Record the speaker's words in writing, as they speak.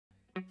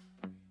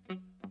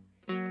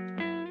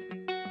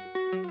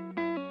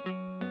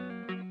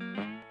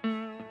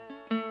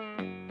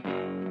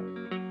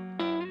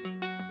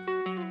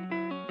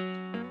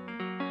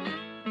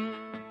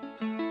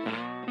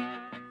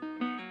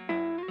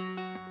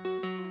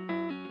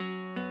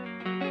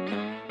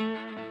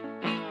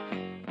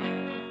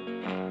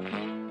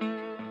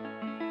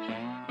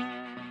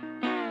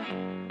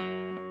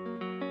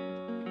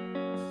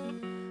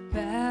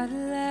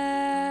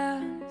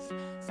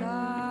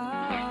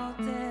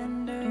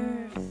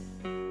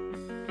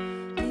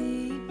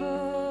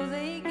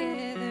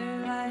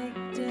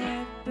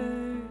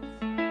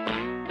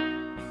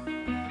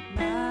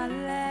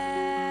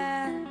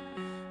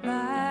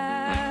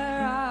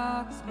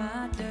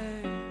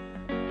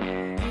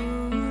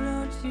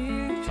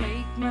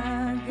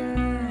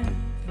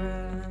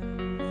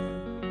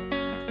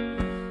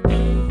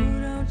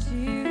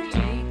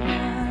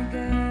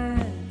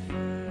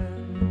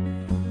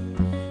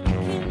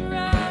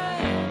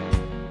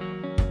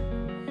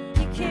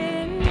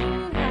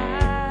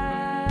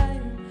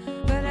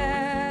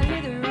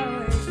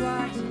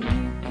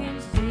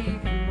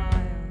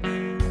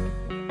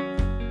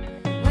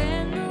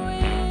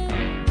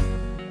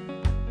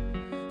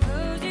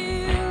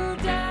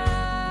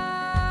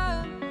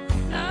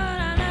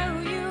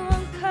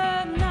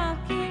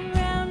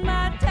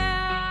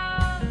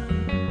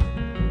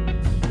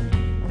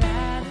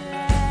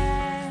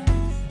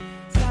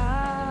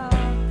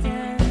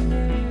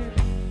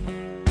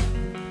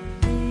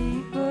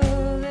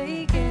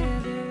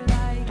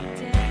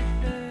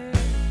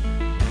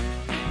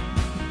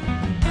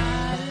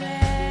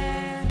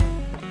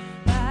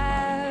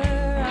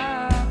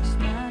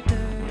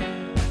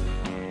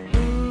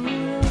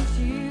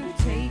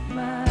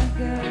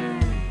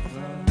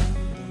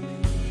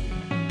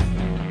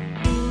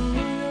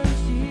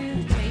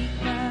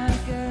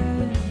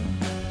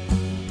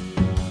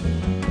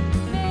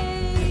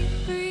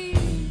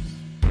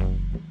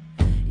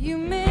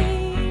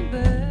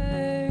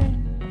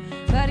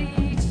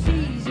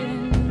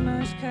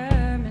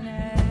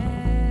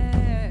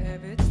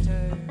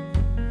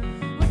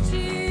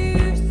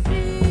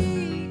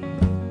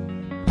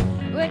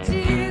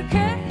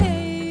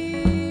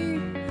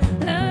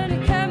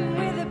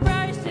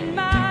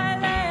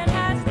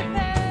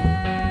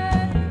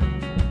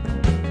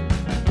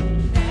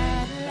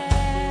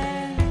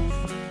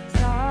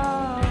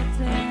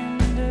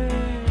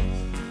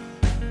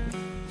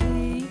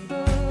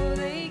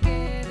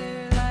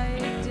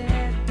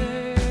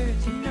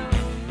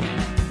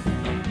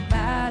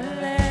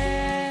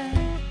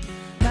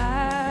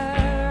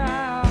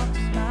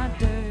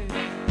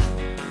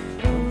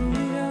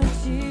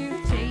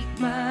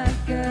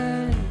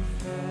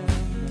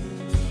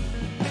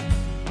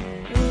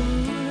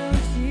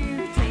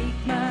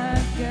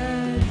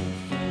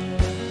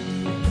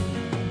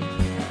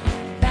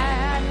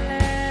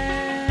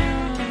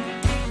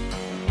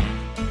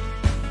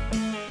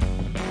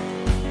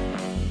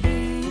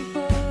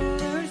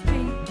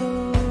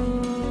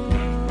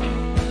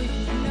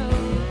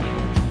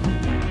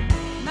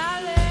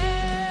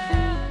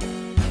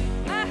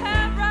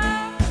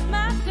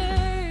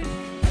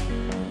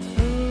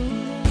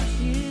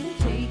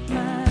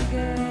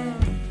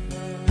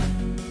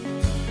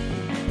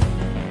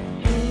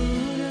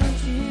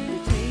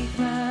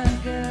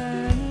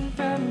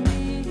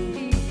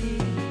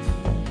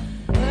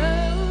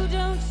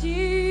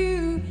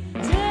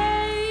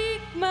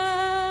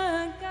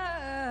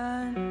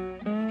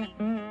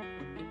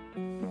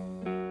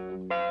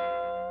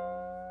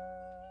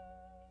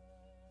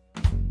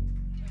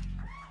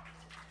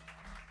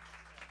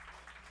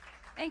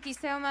Thank you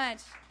so much.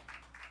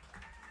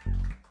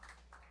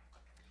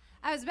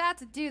 I was about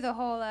to do the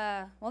whole,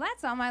 well,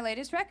 that's on my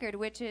latest record,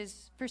 which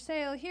is for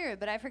sale here,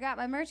 but I forgot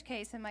my merch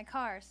case in my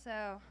car,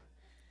 so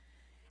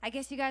I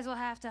guess you guys will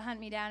have to hunt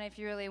me down if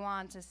you really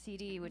want a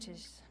CD, which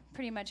is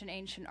pretty much an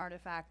ancient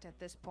artifact at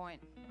this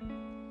point.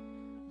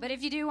 But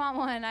if you do want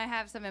one, I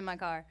have some in my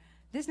car.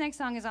 This next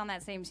song is on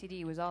that same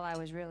CD, was all I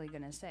was really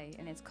going to say,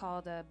 and it's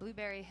called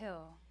Blueberry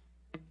Hill.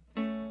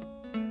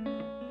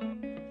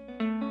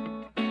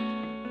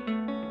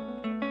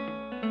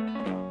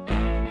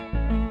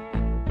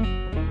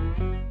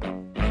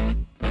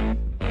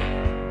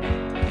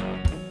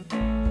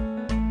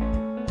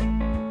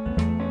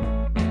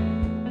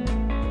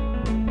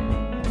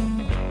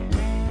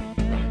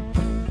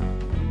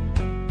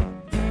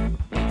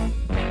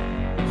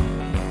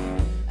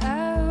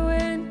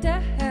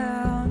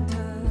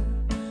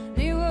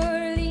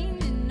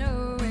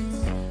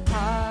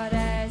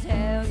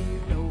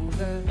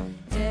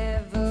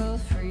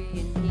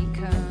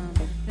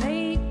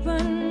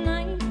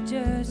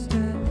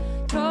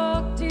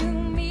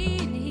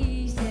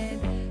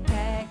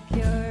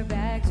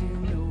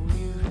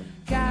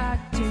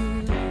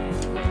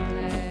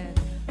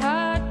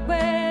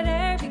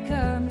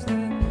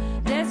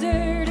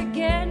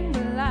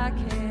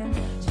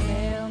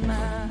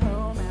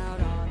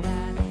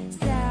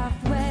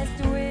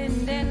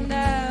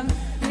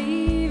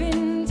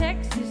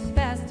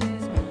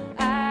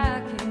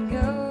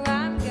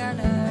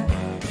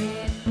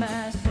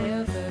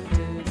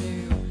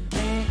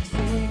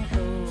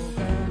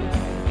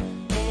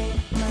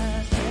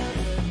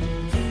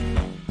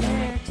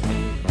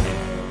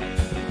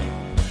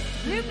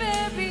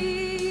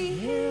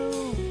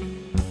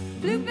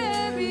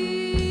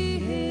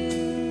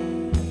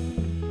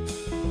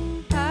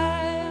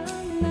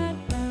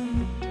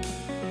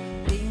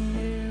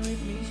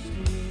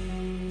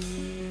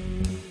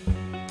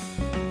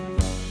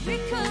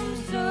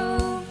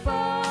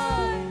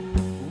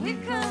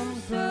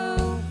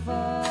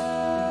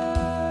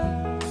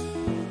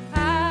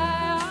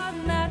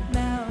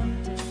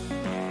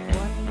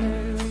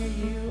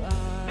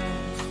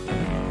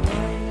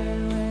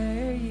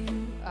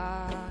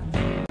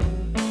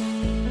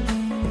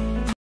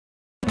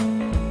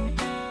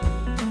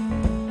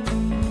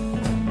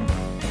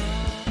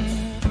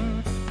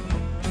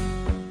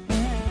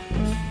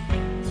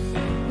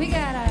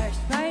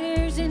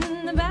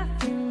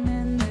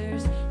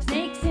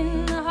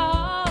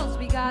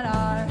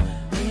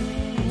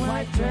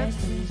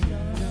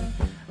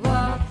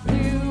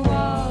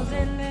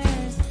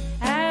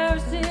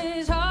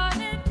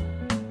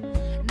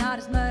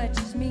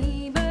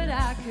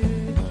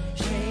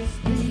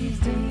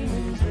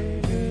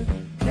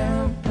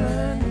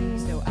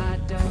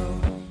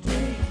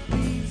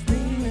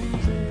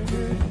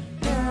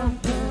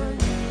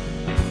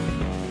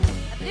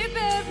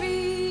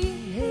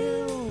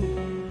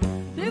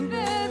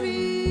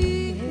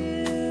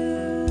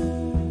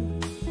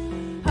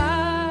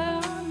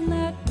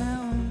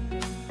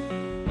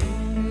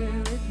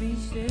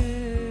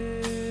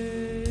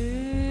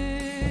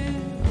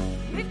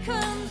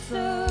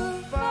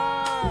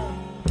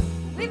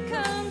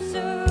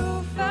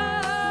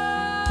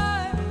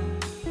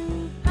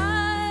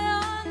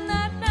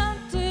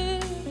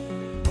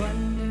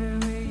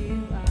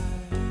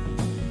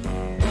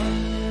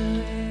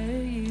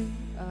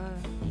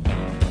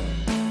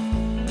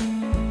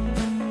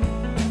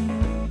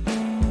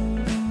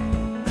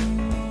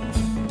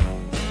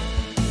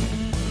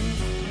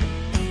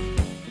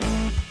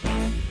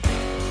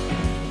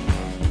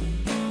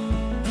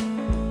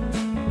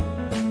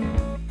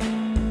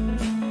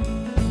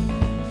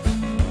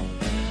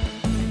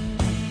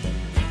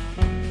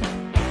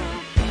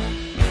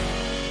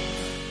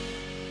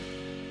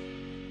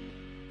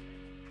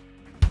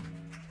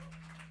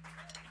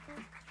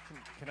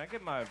 Can I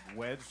get my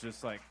wedge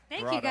just like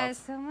Thank brought you guys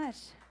up? so much.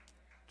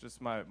 Just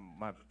my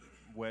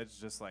wedge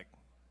just like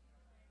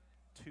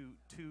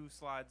two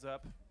slides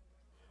up.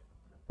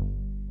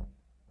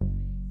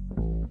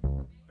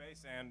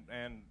 Bass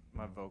and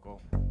my vocal.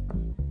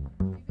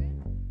 You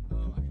good?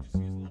 I could just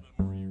use a little bit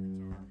more of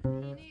your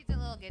guitar. He needs a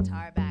little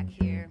guitar back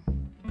here.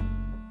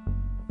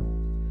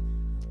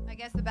 I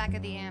guess the back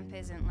of the amp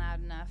isn't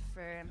loud enough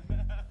for him.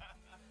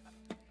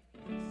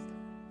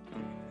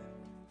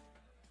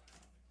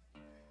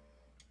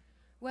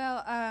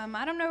 Well,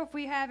 I don't know if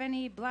we have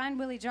any Blind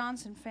Willie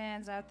Johnson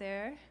fans out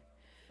there.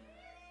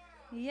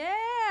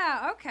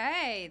 Yeah,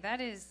 okay. That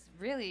is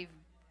really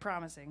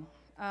promising.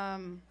 A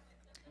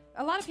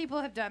lot of people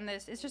have done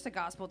this. It's just a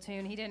gospel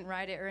tune. He didn't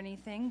write it or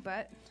anything,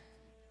 but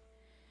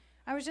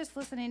I was just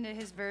listening to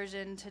his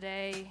version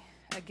today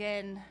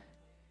again,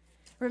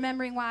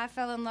 remembering why I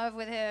fell in love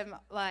with him,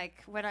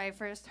 like when I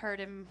first heard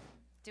him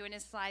doing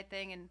his slide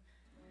thing.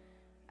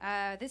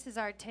 And this is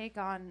our take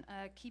on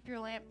Keep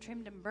Your Lamp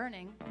Trimmed and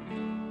Burning.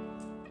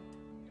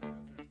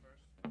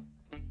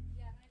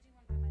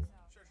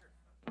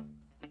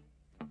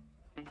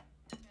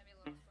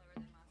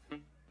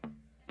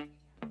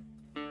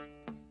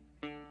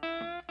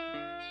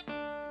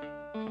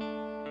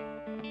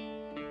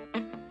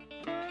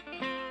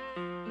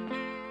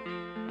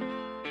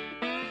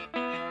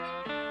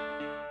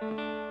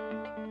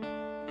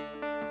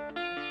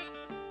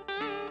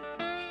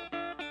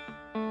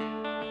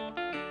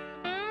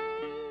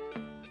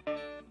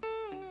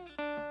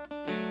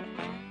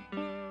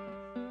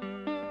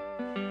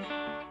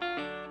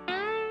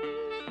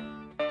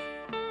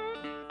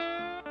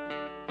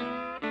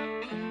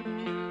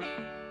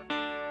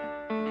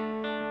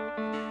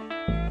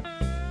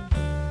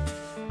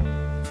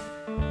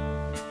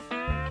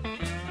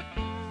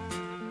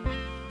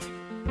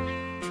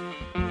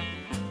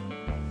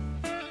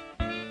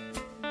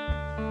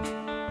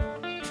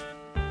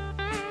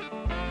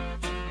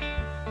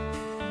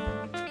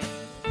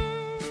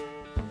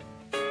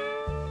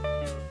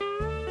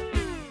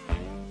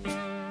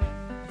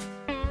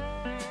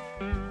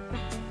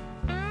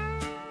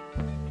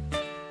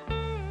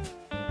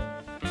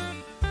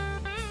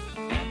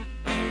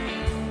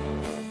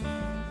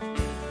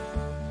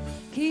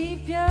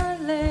 Keep your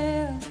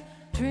lamp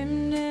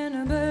trimmed in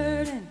a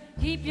burden.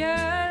 Keep your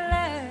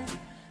lamp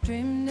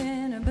trimmed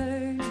in a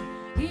burden.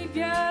 Keep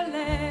your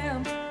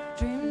lamp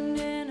trimmed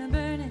in a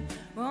burden.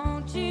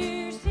 Won't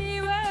you see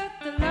what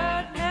the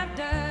Lord have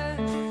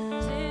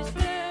done?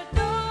 Sister,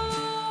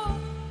 don't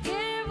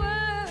get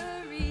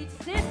worried.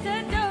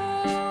 Sister,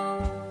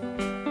 don't.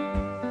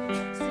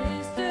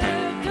 Sister,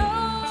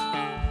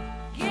 don't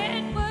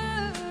get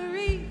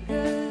worried,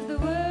 'cause the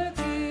work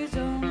is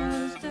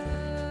almost done.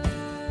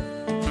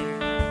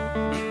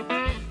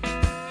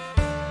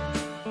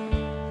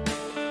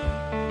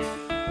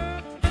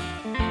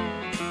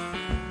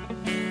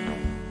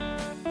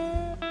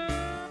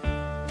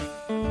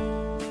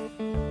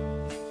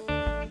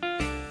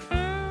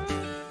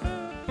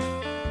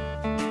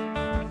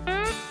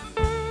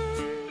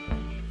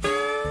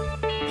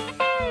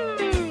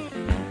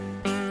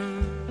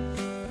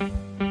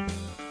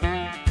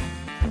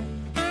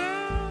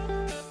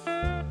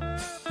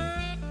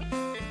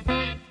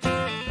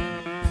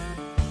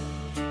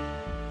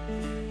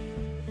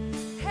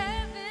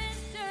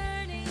 Heaven's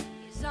journey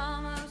is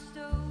almost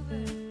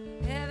over.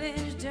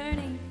 Heaven's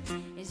journey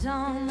is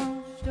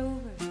almost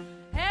over.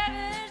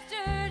 Heaven's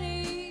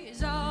journey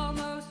is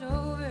almost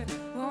over.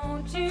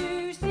 Won't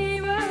you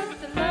see what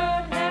the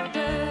Lord have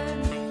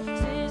done?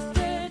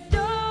 Sister,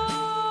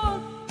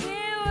 don't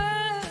get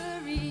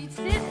worried.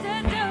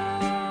 Sister,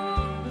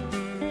 don't.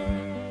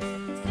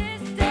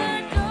 Sister,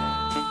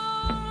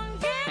 don't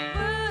get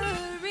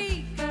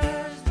worried,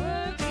 'cause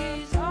work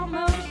is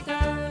almost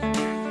done.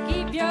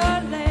 Keep your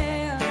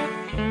lamp.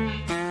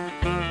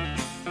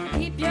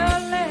 Keep your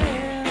lamp.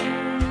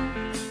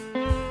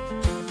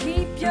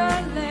 Keep your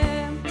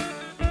lamp.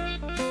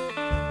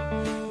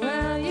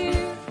 Well, you.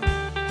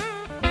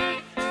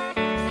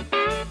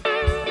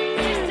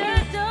 Sister,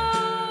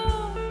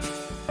 don't.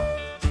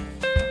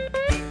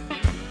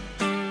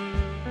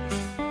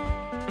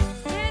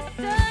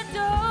 Sister,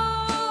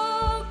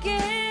 don't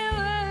get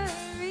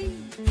worried.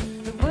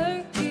 The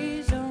work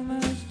is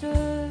almost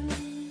done.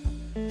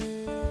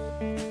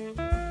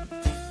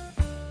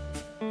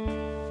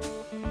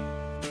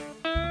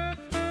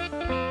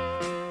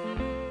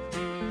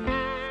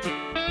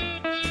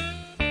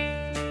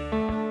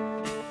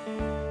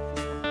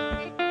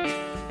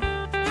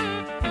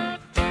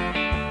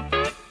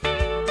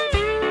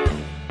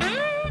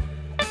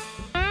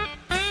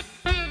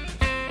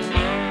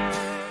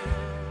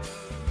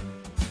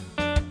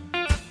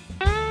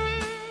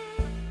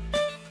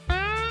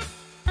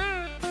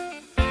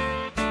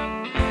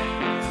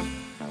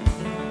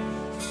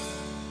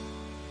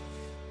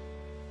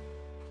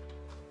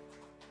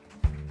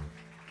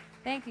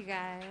 Thank you,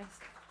 guys.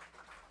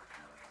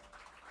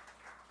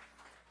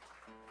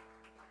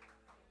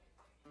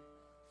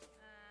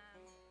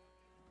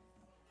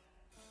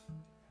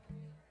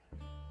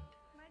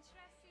 My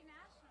trusty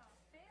national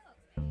failed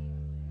me.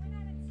 1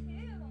 out of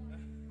 2.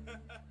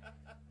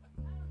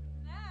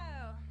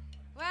 No.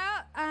 Well,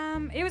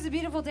 it was a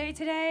beautiful day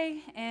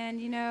today,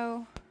 and you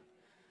know,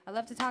 I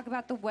love to talk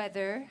about the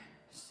weather,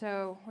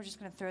 so we're just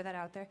gonna throw that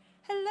out there.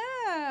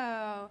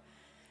 Hello.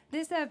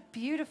 This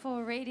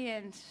beautiful,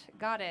 radiant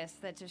goddess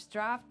that just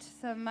dropped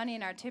some money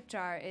in our tip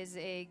jar is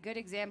a good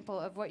example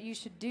of what you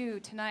should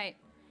do tonight.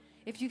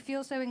 If you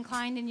feel so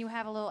inclined and you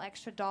have a little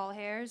extra doll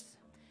hairs,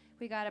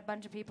 we got a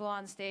bunch of people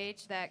on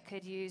stage that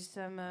could use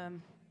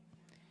some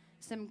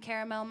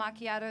caramel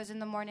macchiatos in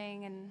the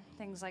morning and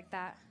things like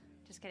that.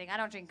 Just kidding. I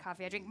don't drink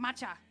coffee. I drink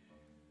matcha.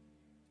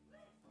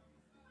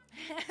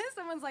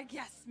 Someone's like,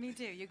 yes, me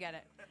too. You get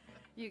it.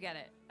 You get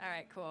it. All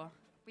right, cool.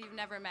 We've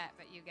never met,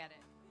 but you get it.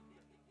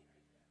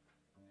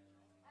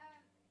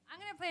 I'm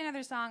going to play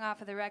another song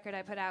off of the record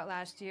I put out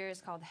last year. It's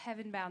called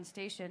Heaven Bound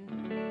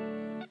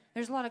Station.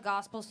 There's a lot of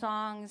gospel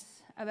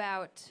songs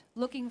about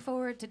looking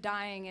forward to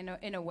dying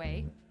in a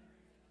way,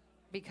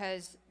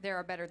 because there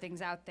are better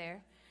things out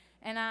there.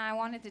 And I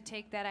wanted to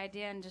take that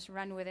idea and just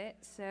run with it.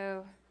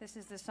 So this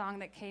is the song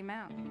that came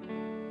out.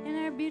 And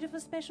our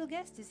beautiful special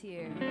guest is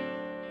here.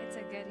 It's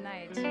a good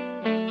night. Is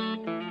that,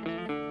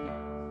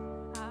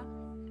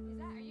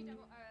 are you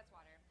double? Oh, that's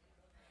water.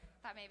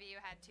 Thought maybe you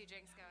had 2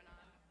 drinks going on.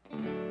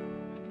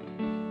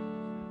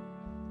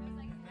 I was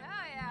like,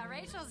 oh yeah,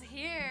 Rachel's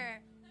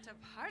here to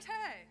party.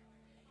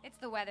 It's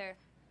the weather.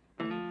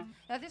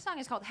 Now, this song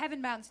is called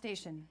Heaven Bound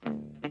Station.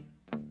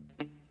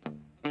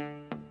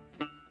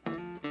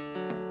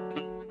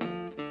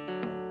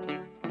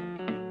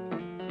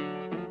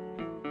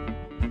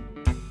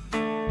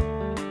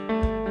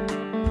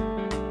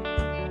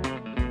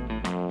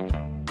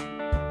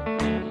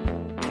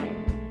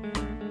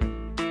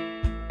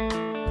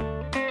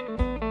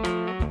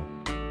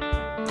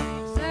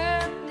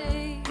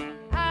 Someday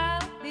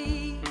I'll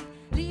be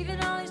leaving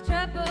all this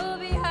trouble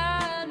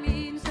behind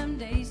me, and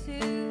someday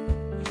soon,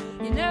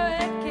 you know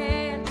it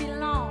can't be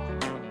long.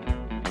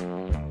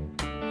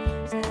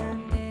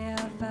 Someday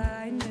I'll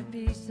find the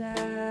peace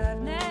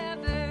I've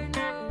never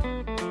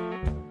known.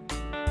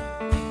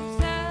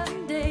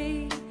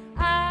 Someday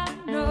I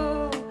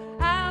know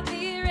I'll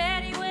be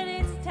ready when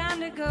it's time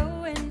to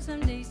go, and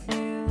someday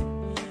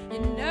soon, you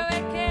know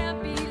it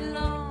can't be long.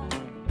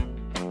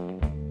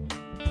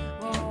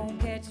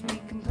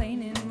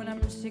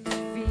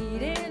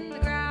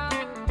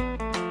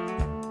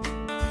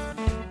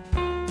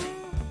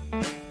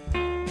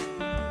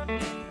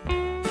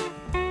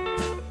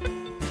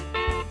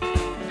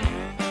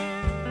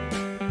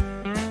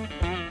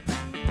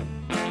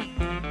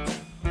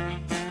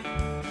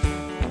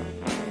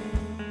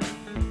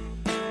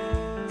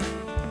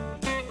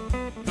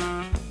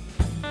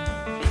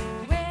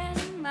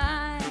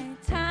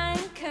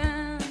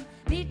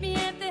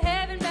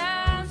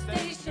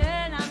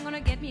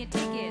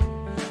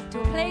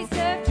 place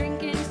of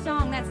drinking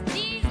song. That's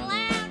Dee's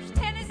Lounge,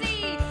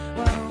 Tennessee.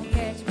 Won't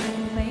catch me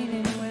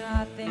complaining when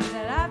I think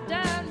that I've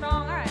done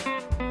wrong. All right.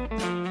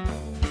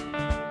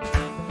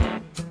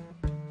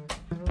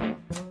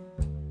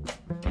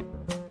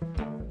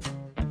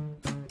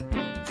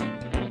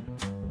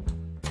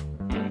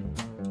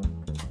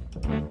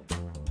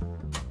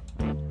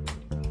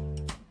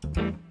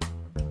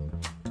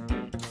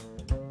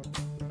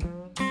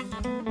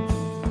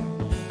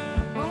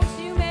 Won't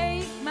you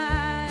make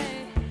my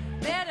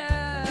bed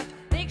up?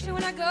 Make sure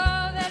when I go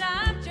that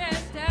I'm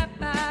dressed up.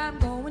 I'm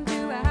going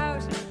to a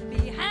house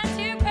behind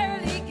two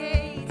pearly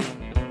gates,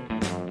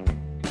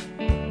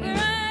 where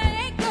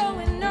I ain't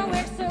going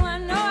nowhere, so I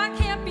know I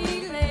can't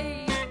be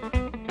late.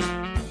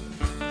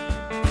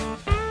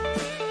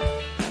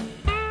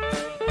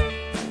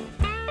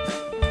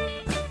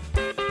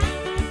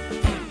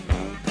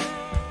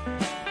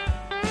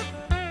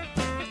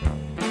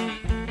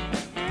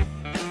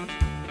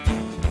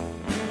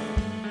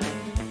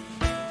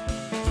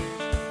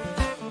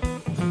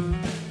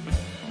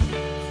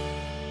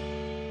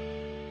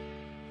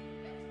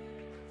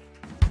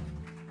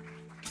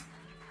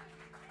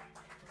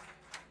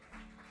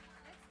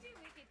 Let's do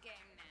Wicked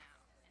Game now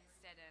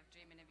instead of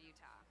Dreaming of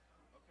Utah.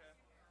 Okay.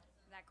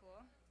 Is that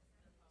cool?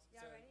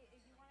 Y'all ready?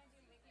 If you want to do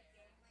Wicked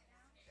Game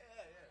right now?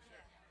 Yeah,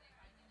 sure.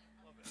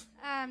 Love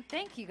it.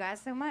 Thank you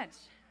guys so much.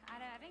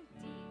 I think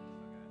D.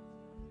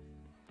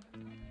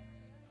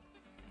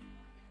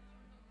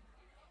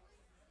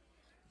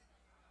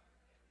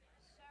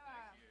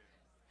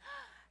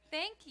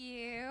 Thank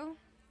you.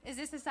 Is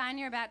this a sign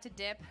you're about to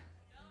dip?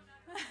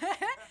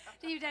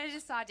 I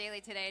just saw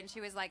Daly today, and she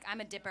was like, "I'm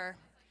a dipper.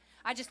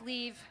 I just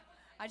leave.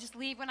 I just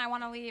leave when I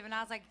want to leave." And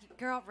I was like,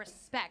 "Girl,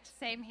 respect.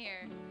 Same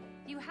here.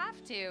 You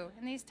have to.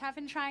 In these tough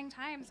and trying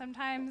times,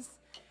 sometimes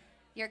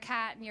your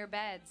cat in your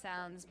bed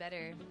sounds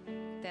better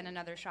than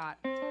another shot.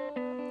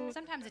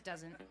 Sometimes it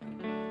doesn't." Oh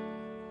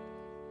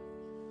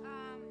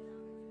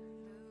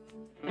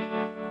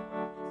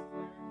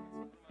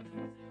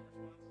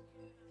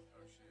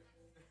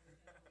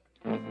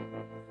shit.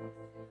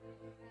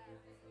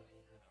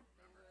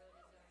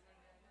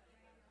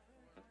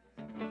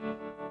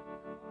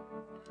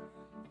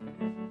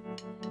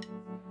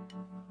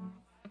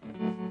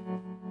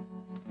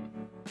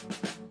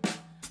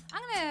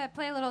 I'm gonna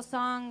play a little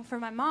song for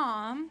my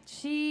mom.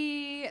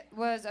 She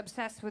was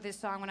obsessed with this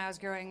song when I was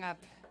growing up,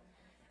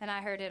 and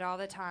I heard it all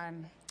the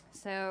time.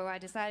 So I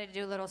decided to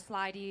do a little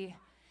slidey,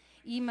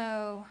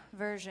 emo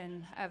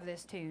version of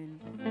this tune.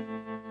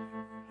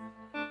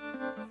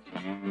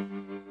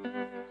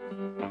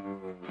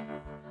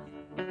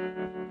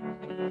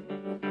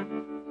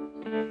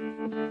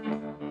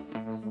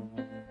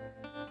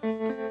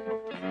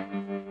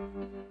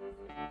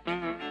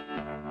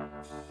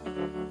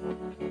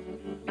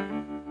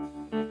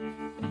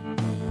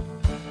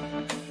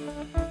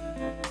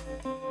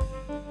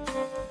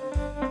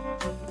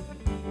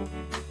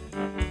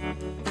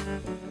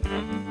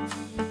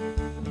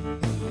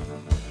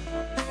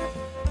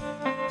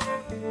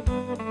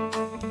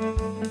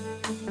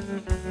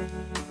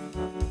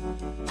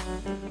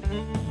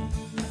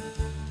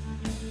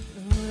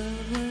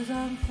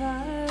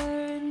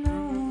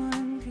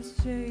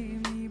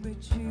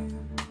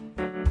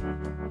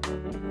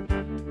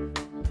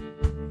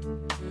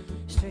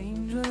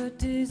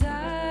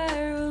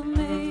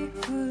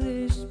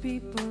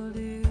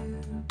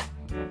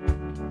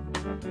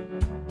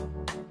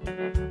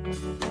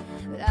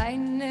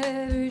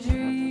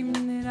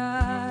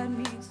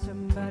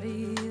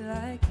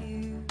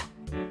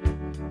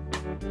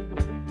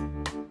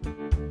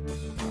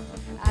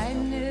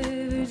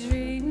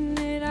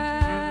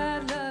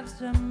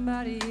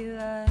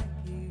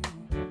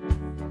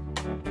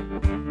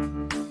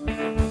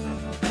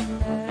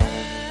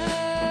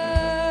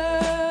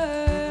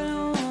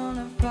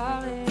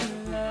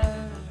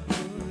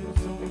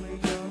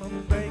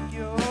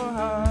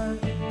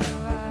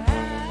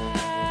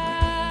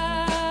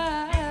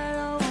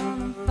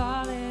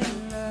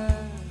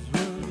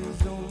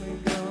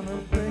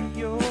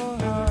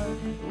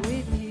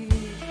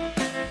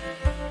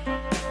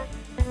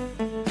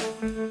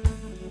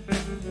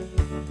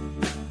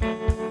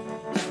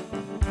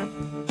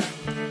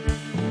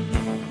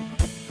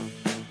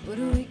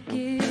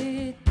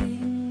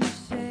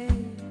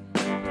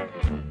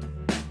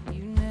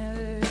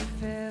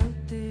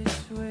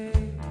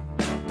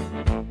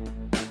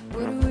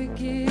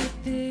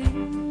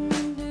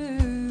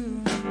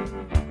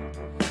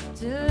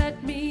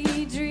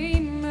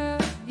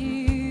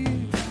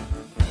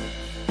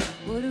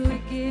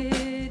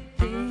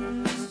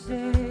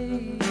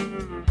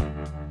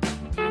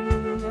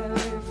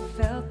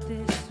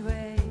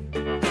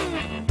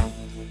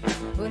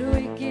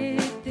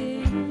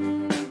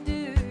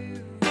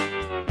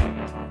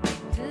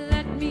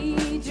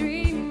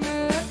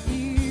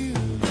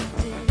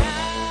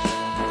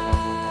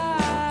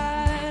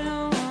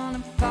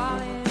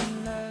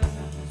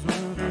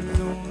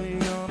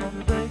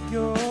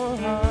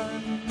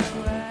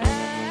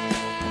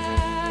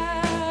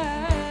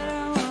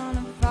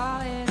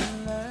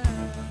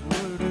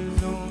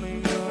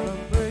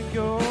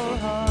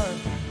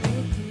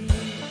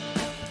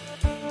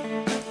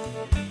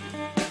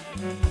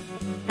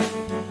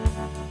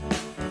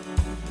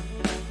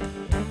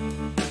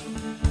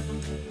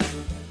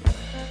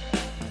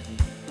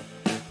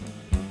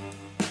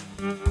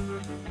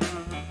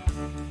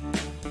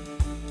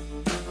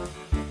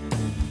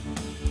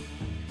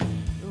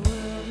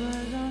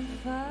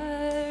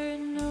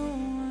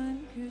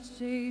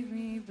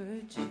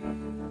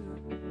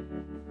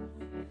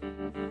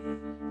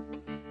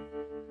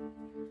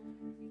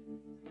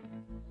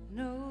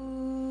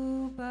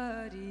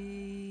 Nobody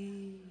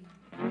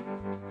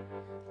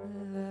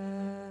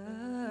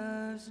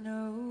loves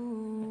no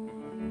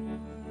one.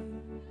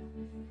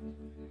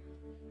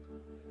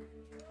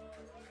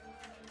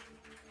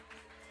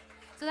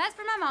 So that's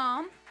for my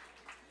mom.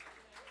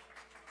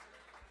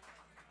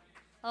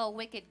 Oh,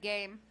 wicked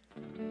game.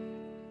 All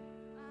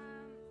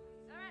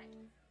right.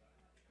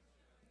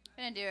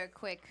 I'm gonna do a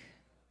quick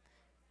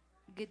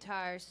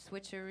guitar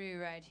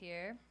switcheroo right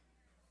here.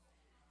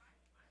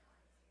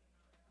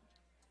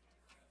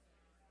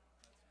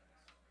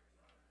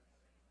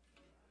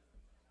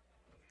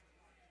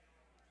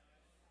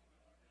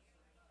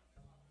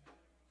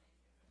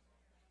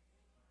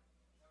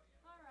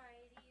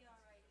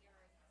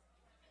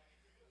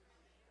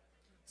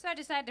 So I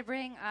decided to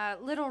bring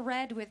Little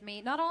Red with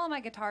me. Not all of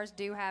my guitars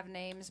do have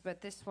names,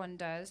 but this one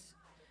does.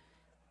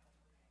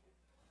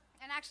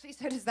 And actually,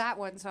 so does that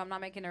one, so I'm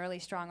not making a really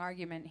strong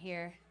argument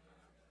here.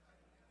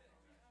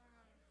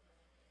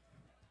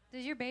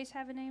 Does your bass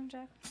have a name,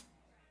 Jeff?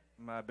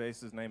 My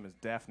bass's name is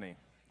Daphne.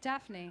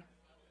 Daphne.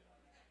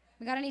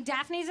 We got any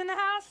Daphnes in the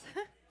house?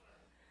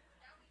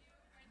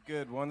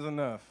 Good, one's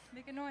enough.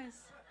 Make a noise.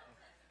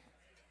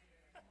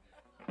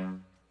 That's a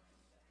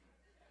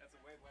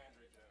Wade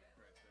Landry joke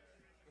right there.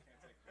 Can't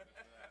take credit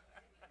for that.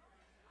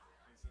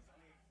 He says,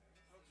 "Any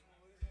folks from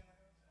Louisiana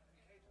have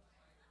Cajun?"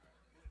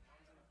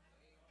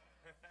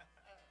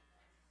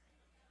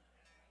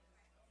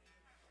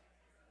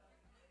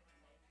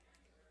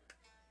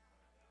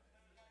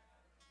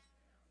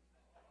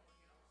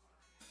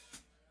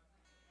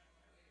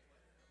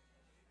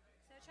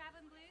 So,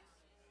 Traveling Blues?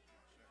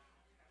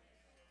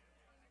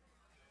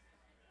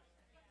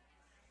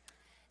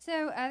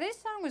 So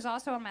this song was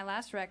also on my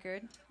last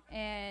record,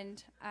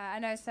 and I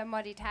know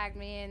somebody tagged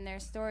me in their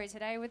story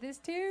today with this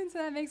tune, so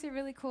that makes it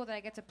really cool that I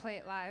get to play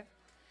it live.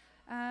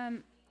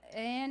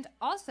 And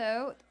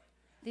also,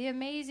 the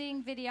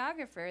amazing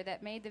videographer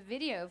that made the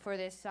video for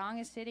this song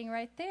is sitting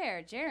right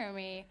there,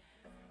 Jeremy.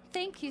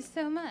 Thank you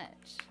so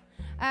much.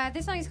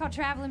 This song is called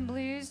Traveling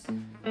Blues,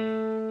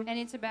 and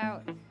it's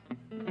about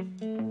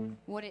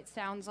what it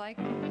sounds like.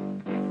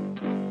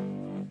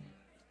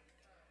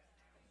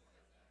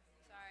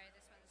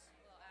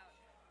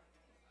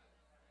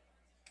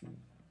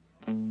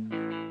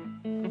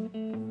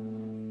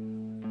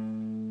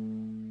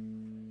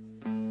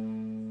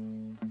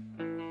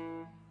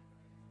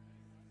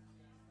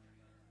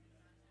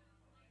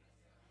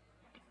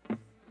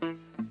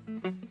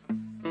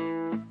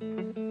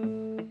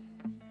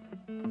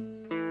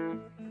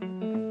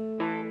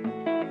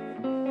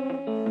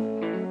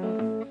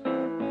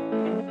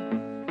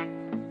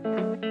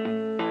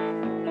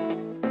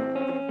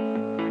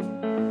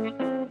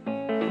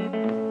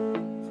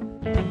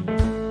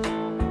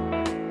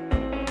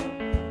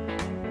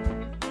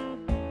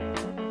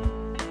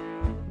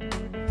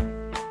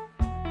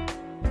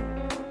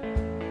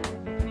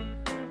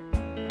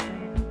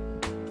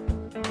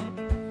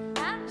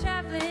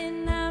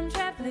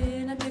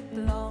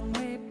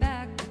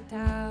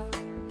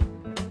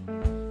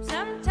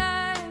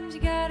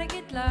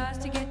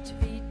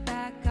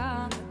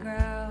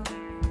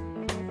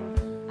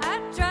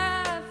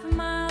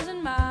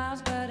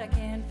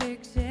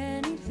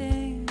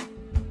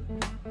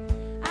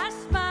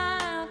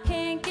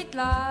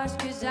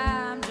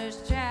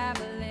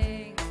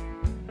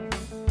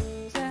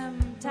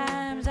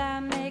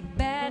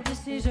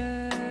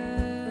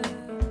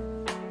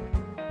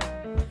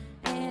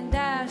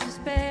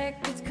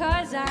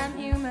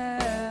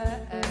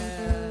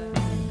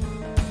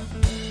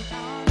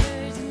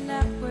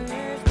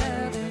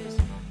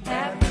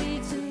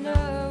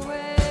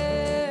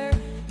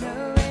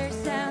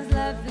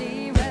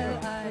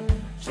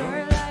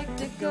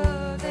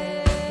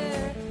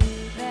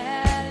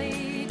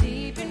 Valley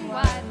deep and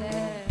wide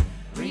that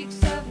reeks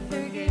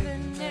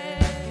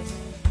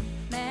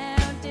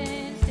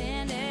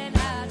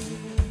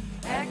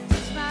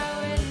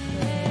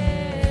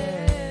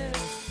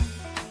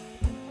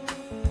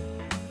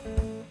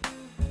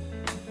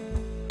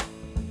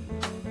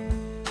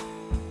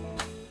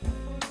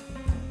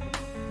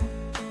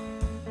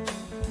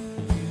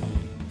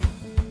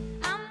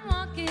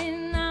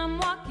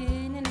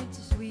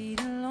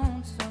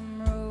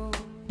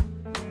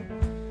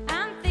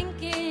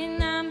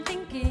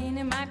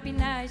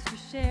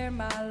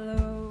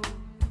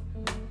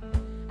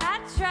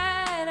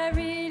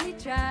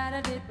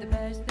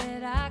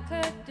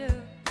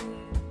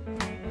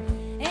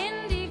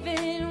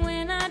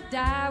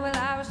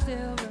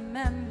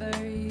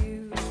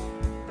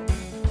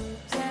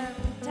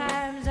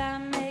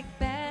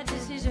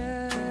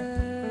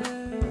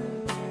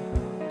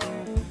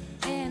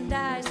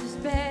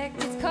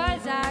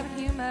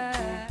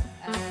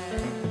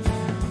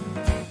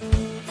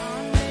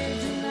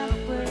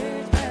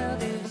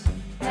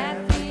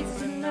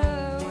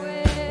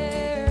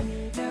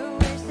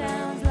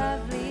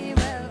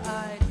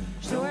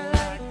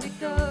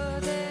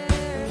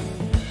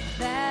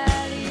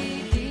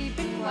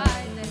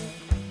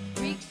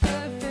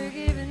of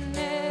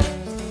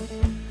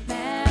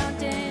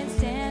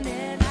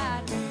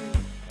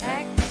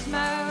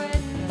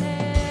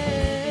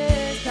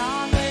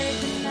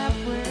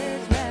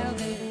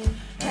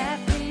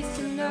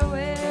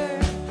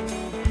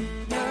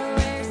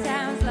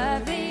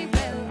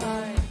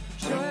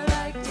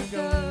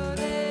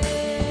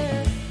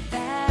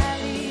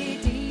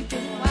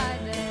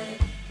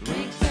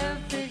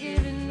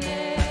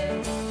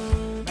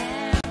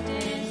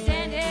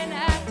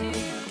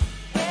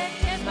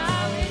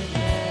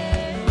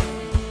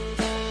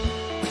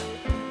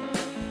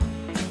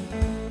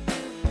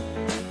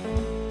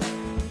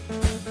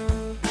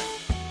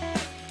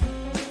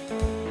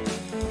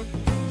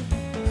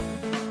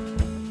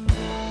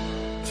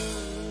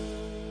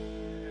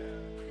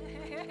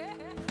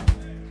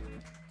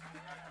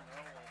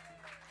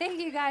Thank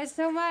you guys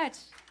so much.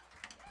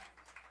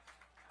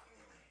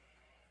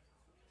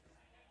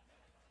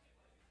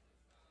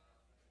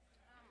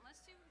 Let's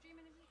do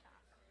Dreaming of Utah.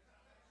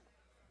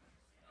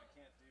 I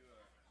can't do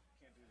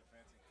the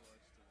fancy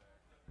chords to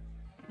that.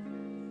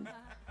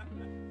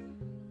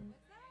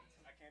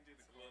 I can't do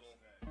the chords to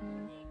that. A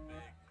little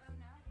big.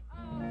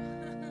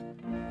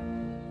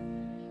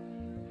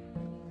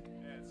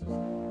 Yeah, it's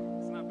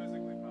not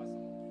physically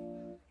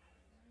possible.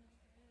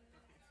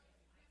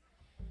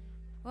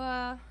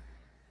 Well,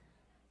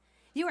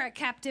 you are a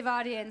captive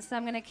audience, so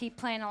I'm going to keep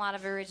playing a lot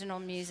of original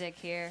music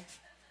here.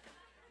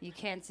 You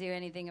can't do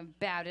anything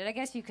about it. I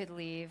guess you could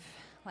leave,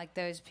 like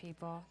those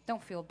people.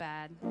 Don't feel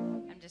bad.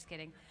 I'm just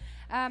kidding.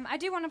 I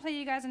do want to play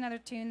you guys another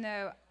tune,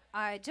 though.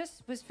 I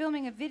just was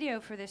filming a video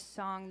for this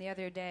song the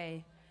other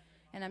day,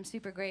 and I'm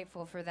super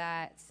grateful for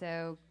that.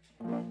 So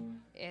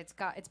it's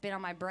been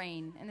on my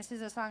brain. And this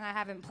is a song I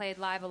haven't played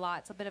live a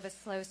lot. It's a bit of a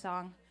slow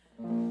song.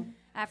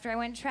 After I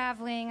went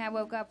traveling, I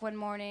woke up one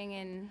morning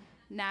in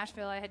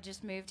Nashville. I had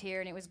just moved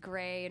here, and it was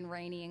gray and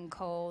rainy and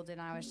cold, and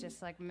I was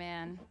just like,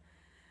 man,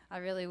 I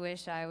really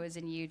wish I was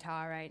in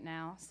Utah right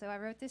now. So I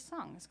wrote this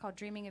song. It's called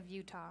Dreaming of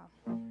Utah.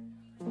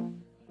 It's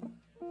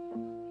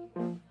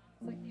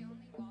like the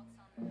only waltz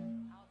on the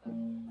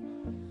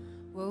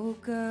album.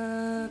 Woke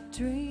up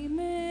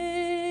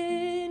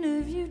dreaming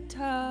of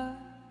Utah,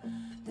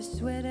 the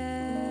sweat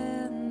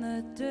and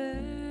the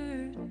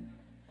dirt.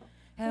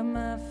 How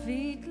my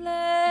feet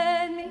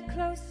led me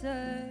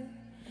closer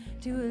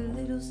to a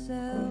little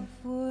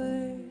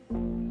self-worth.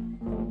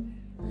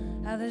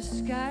 How the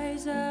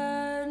sky's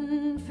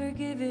unforgiving,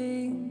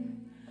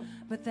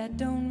 but that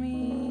don't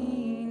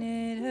mean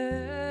it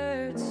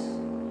hurts.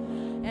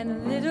 And a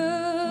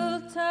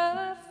little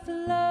tough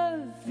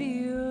love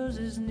feels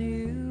as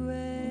new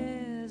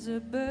as a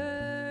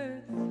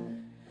birth.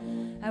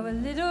 How a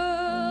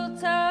little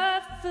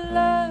tough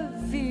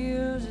love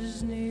feels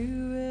as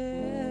new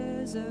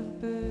as a birth.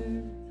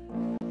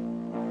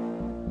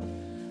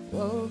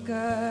 Woke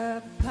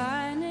up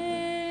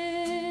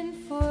pining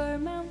for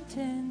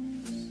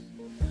mountains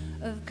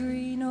of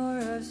green or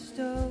of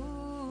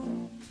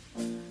stone,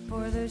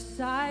 for there's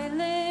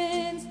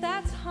silence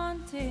that's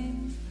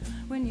haunting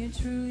when you're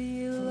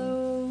truly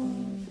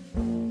alone.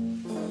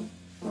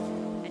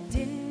 I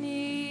didn't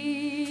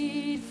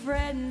need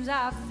friends,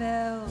 I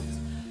felt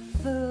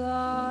full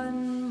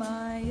on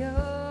my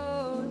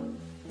own.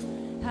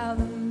 How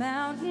the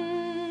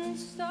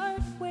mountains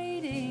start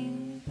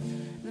waiting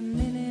the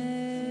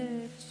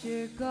minute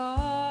you're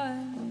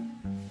gone.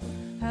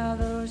 How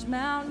those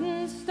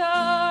mountains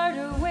start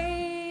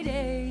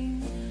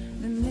waiting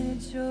the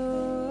minute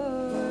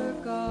you're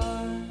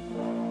gone.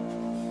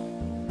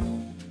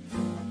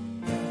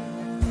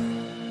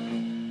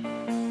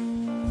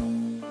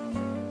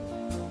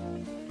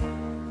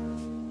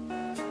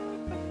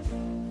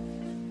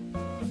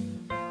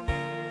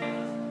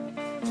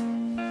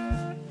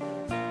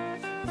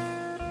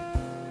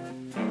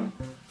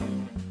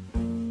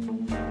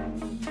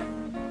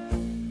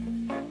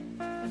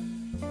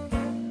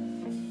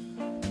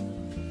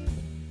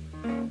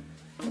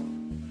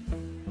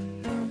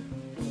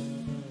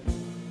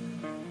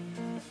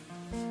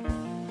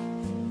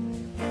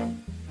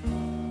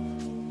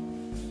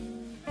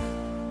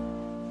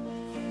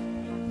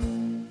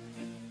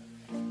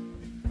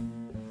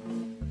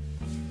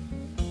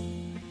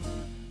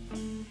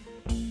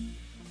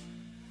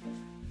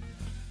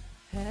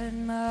 Had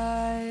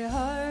my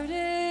heart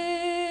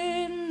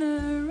in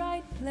the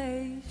right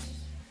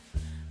place,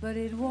 but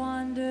it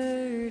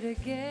wandered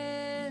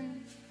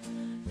again.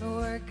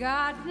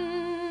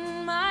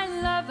 Forgotten my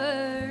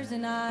lovers,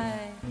 and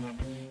I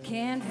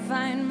can't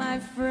find my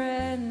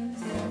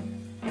friends.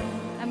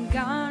 I'm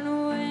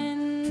gone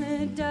when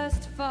the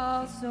dust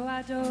falls, so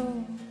I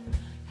don't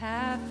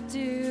have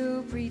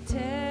to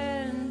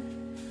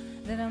pretend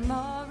that I'm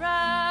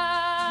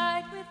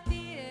alright with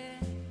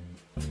being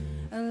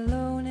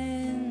alone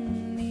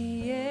in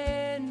the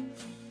end.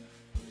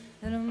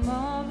 That I'm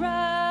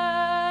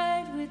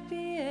alright with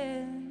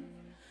being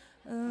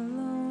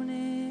alone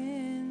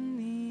in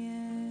the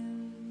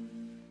end.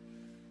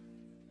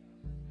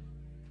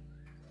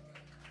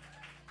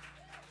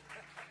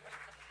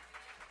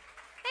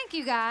 Thank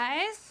you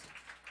guys.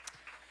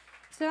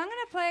 So I'm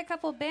going to play a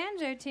couple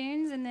banjo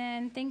tunes and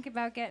then think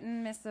about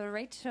getting Miss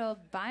Rachel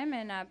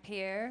Byman up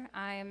here.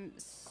 I'm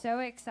so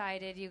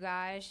excited, you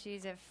guys.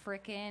 She's a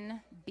frickin'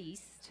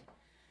 beast.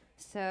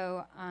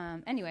 So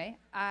anyway,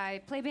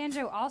 I play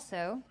banjo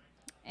also,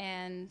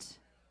 and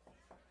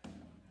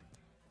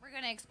we're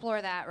going to explore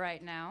that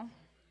right now.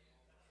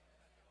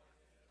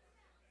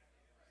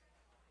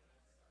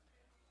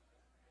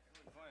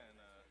 What are we playing?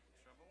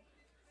 Trouble?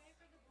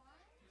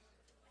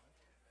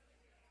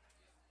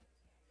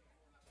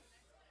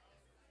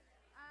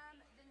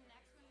 The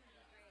next one would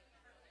be great.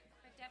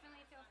 But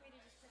definitely feel free to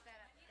just put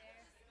that up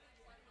there.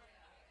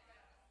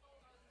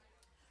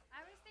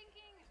 I was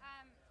thinking,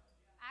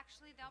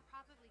 actually, they'll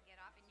probably get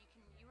up, and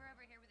you were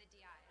over here with a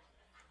DI.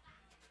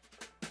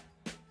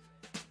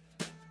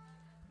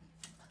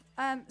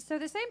 So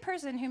the same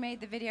person who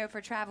made the video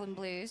for Travelin'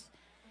 Blues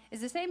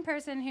is the same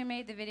person who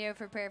made the video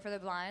for Prayer for the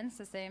Blind. It's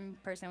the same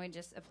person we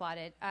just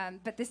applauded.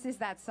 But this is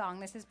that song.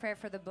 This is Prayer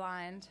for the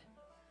Blind.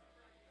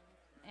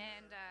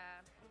 And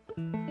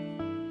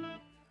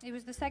it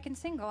was the second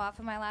single off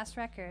of my last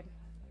record.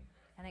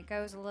 And it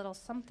goes a little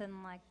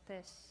something like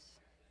this.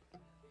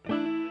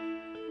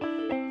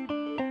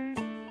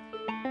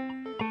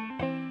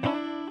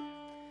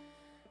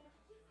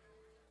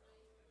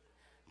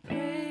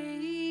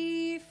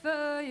 Pray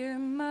for your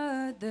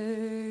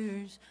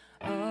mothers,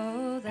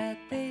 all that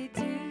they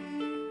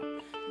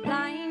do.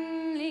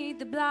 Blind lead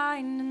the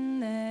blind,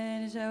 and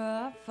that is how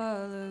I'll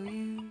follow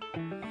you.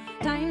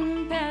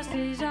 Time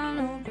passes on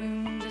old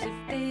blooms as if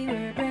they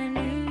were brand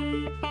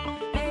new.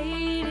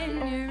 Made in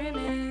your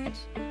image,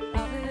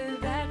 all the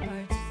bad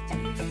parts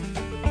too.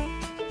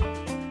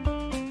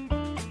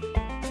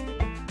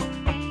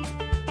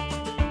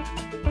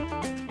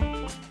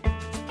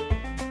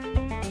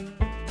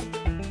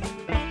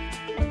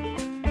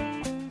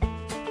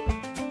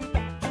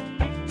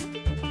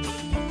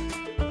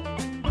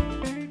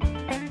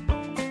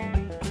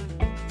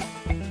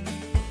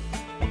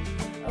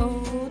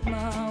 Hold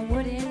my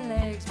wooden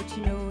legs, but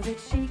you know that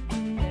she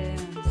can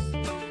dance.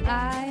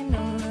 I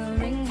know the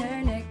ring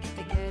her neck if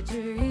they catch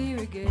her here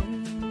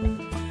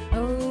again.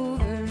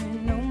 Over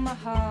in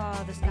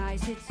Omaha, the sky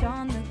sits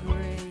on the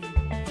gray.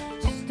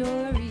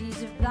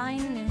 Stories of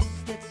blindness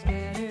that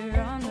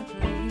scatter on the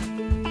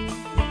plain.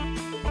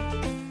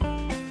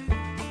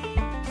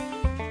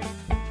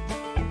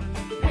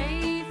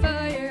 Pray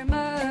for your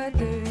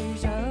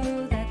mothers,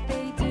 all that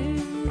they do.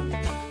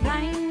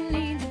 Blind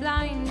lead the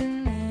blind,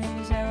 and that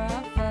is how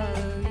I'll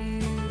follow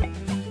you.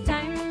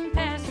 Time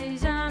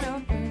passes on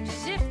open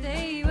as if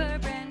they were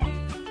brand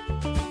new.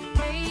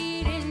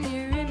 Made in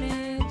your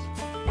image,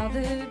 all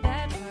the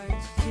bad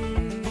parts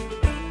too.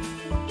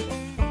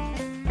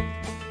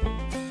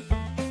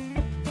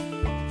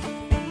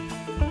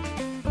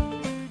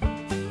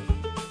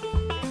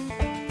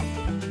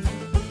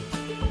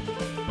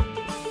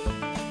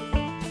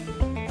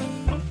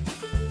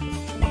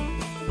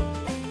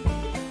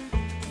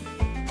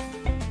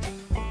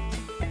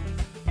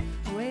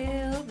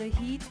 Well, the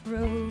heat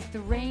broke, the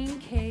rain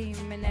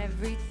came, and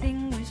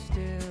everything was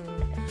still.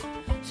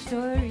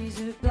 Stories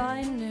of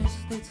blindness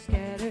that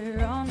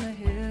scatter on the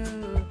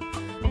hill.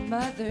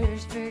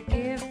 Mothers,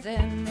 forgive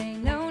them, they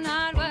know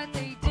not what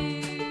they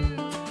do.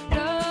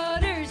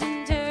 Daughters,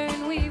 in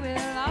turn, we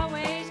will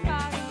always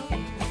follow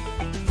you.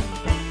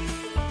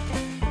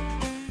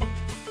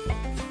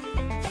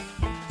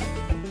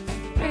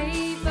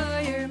 Pray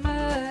for your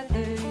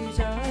mothers,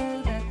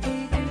 all that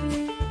they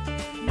do.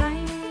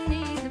 Blind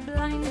lead the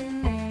blind,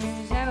 and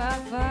there's how I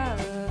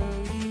follow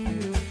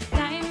you.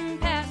 Time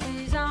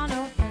passes on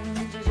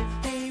opens as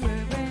if they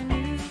were brand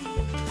new.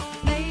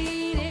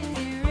 Made in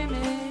your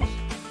image,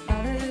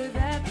 all the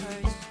bad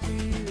parts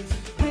too.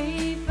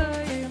 Pray for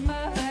your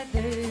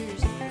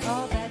mothers,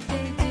 all that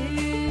they do.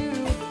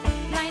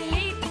 Blind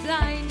lead the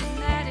blind, and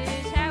that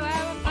is how I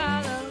will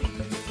follow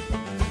you.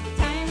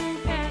 Time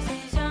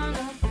passes on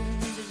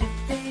opens as if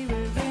they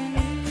were brand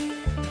new.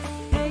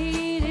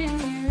 Made in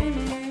your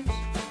image,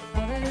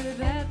 all the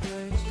bad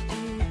parts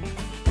too.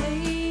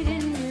 Made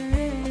in your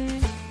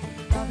image,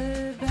 all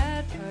the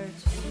bad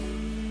parts too.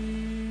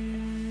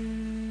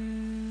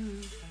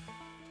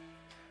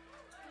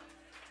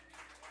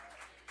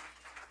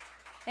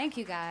 Thank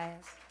you,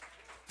 guys.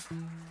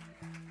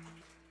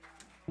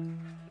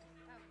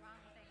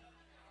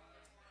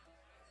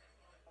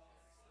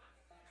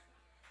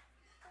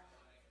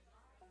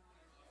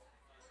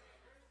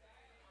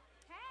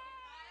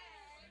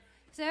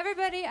 So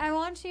everybody, I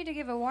want you to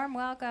give a warm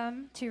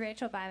welcome to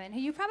Rachel Byman, who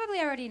you probably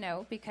already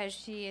know because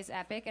she is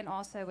epic and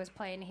also was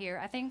playing here,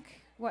 I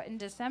think, in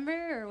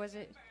December, or was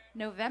it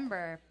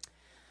November?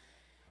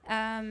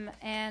 And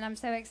I'm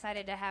so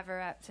excited to have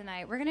her up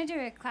tonight. We're going to do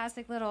a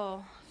classic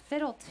little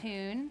fiddle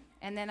tune,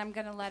 and then I'm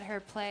going to let her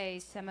play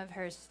some of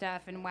her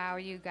stuff and wow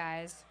you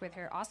guys with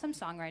her awesome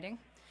songwriting.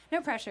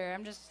 No pressure.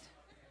 I'm just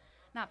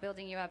not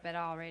building you up at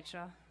all,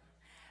 Rachel.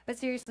 But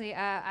seriously,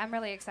 I'm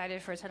really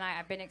excited for tonight.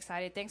 I've been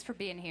excited. Thanks for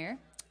being here.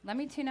 Let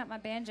me tune up my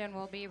banjo, and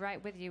we'll be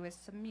right with you with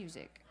some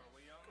music.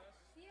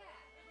 Yeah,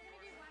 we're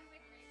gonna do one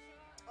with Rachel.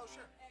 Oh,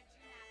 sure.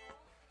 June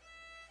Apple.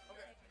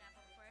 Okay. June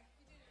Apple before.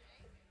 You did it,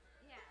 right?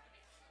 Yeah.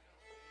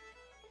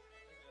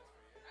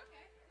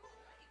 Okay. Cool.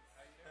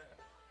 Thanks.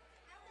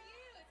 How are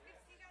you? It's good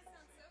to see you guys.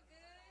 Sound so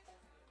good.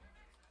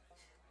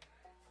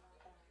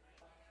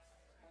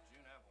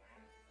 June apple,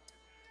 huh?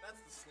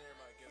 That's the snare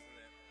mic, isn't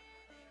it?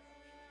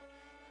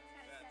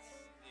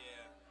 That's,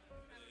 yeah.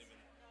 I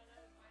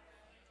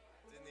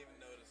didn't even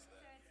notice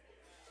that. Hey,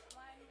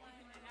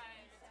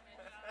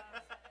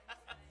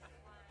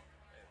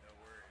 no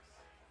worries.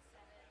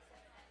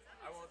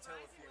 I won't tell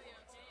if you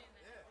want to.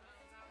 Yeah.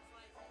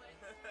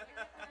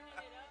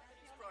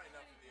 It's probably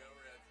enough for the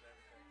overheads and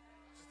everything.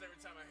 Just every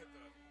time I hit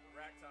the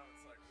rack tom,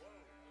 it's like, whoa.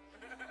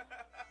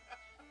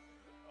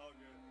 All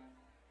good.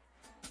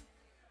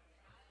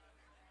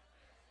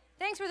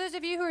 Thanks for those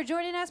of you who are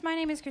joining us. My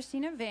name is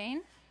Cristina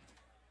Vane.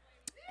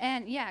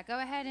 And yeah, go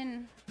ahead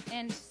and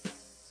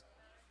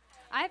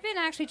I've been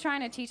actually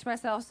trying to teach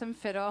myself some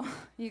fiddle,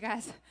 you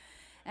guys.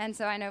 And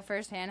so I know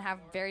firsthand how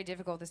very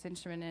difficult this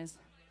instrument is.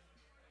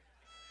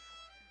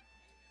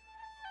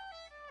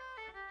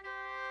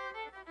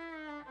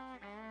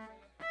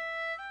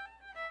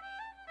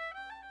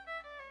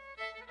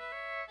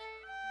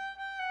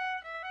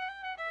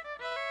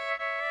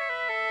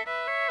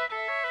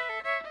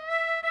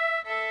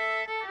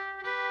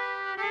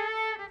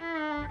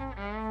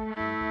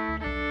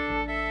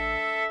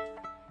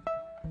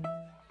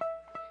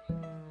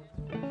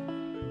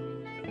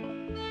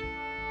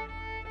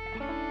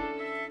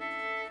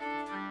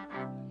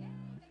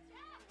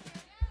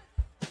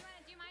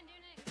 Do you mind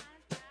doing it kind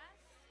of fast?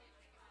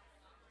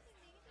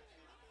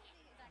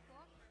 Is that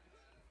cool?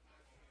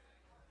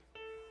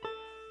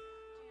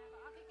 Yeah, but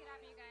I'll pick it up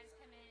and you guys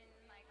come in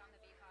like on the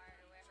B part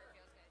or wherever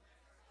feels good.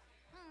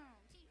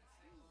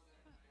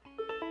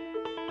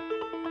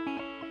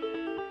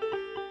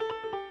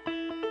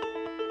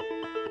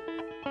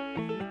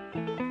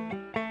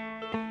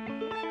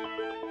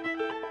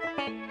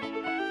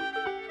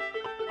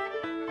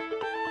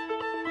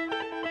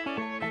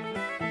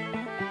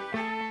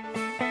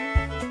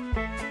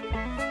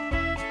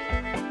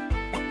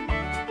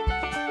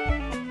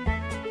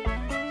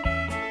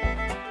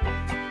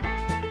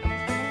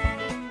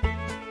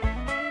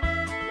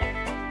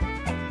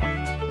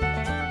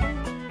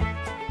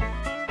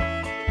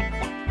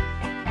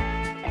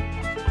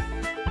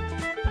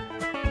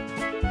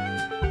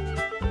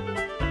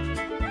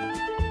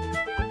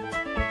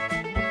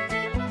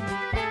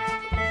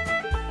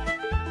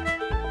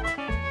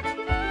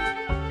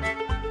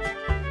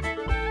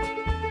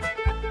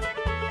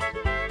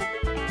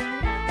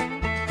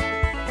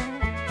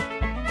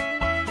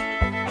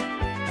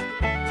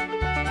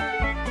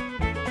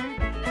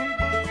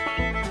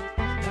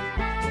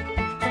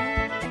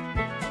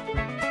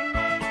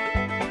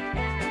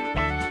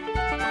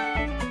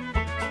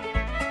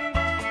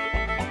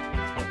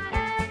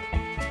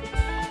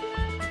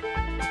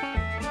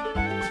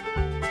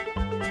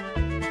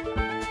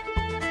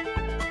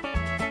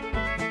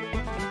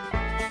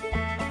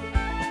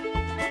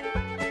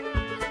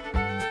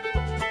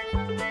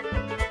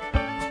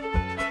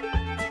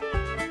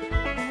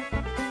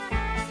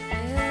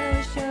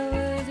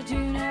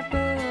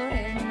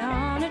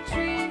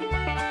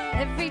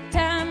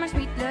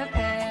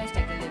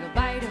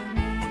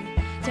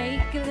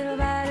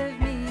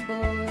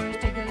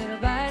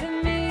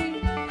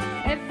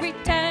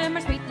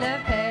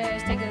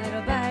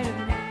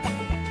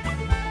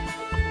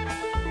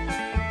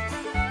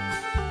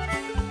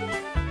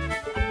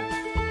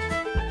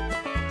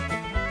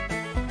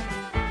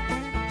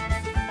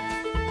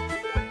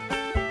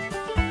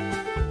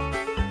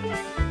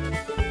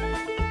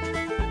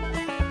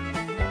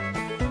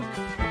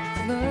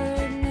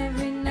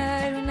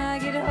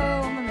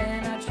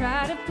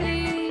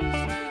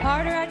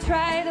 Harder I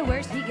try, the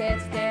worse he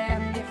gets.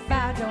 Damned if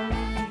I don't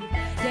leave.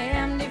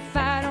 Damned if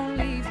I don't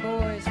leave,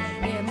 boys.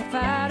 Damned if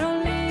I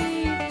don't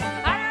leave.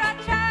 Harder I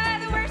try,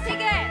 the worse he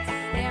gets.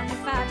 Damned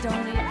if I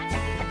don't leave.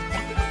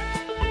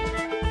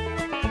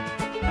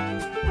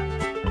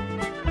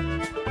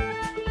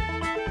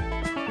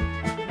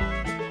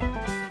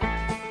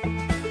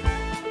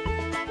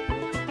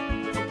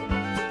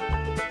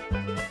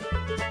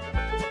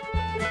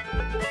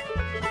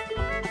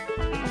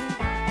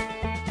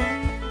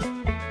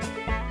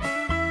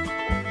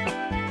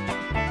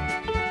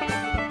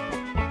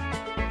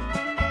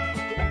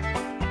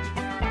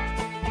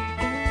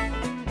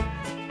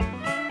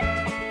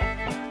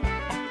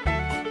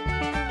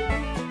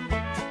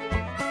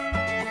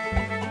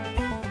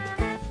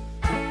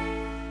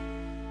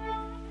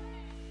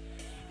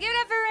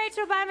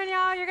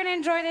 Y'all, you're gonna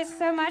enjoy this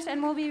so much,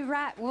 and we'll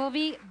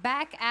be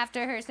back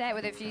after her set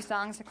with a few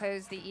songs to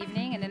close the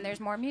evening, and then there's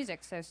more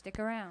music, so stick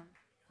around.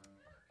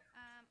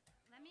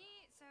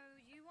 So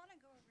you want to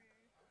go over,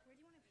 where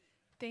do you want to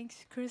be?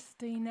 Thanks,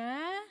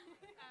 Christina.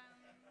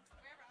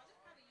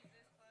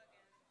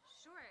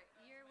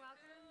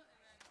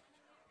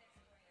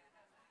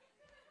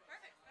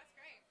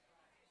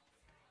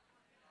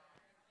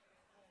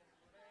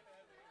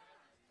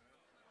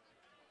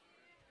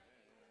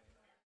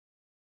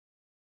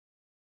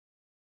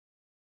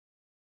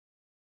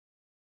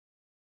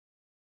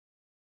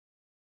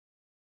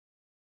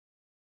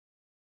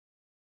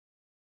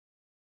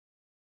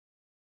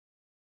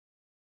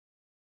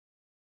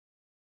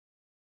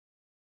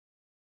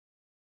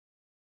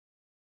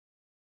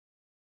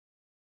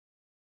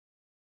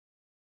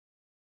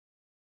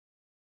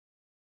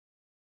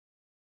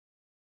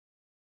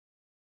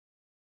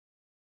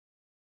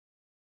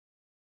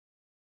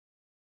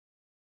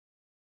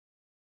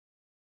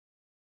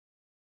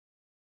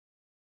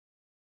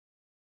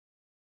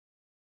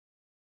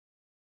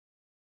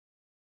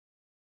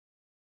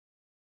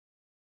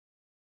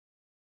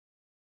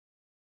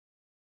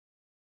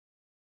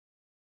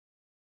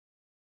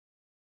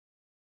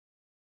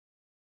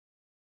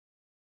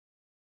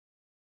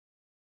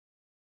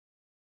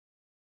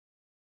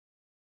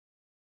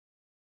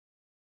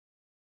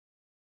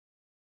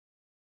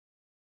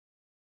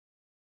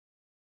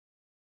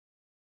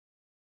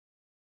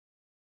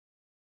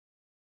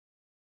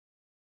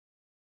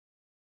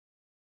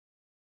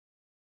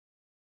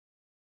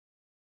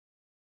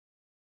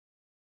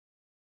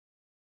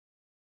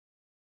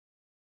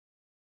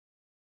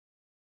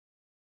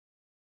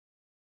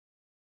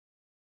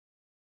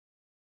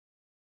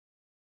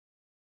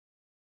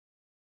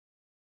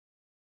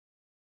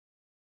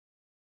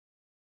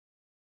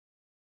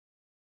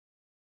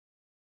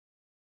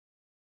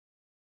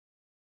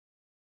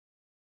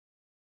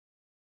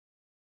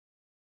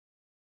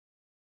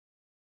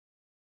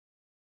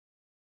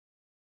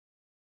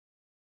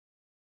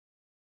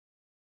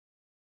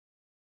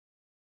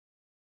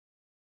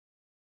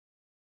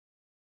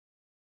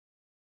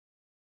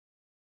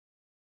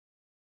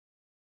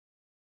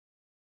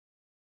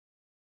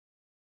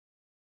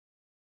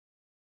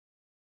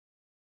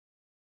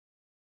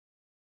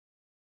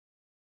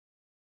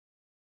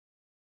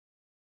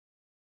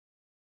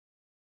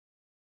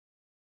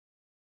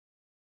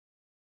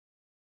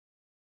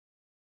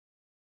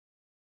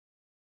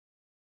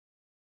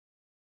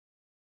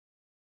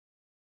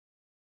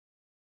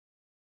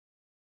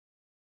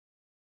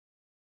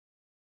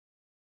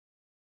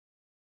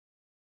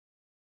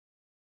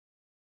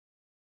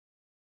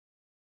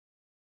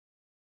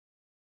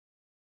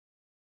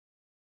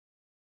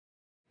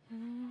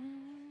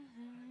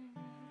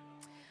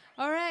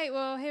 All right,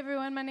 well, hey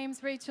everyone, my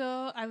name's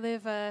Rachel. I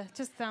live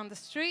just down the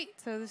street,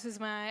 so this is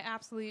my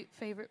absolute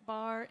favorite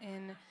bar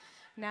in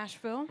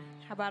Nashville.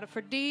 How about it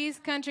for Dee's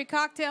Country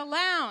Cocktail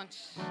Lounge?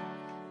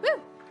 Woo!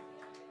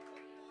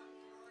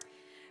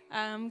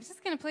 I'm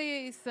just going to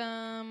play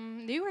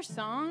some newer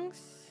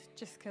songs,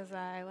 just because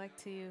I like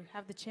to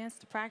have the chance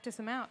to practice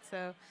them out.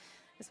 So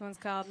this one's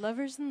called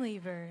Lovers and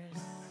Leavers.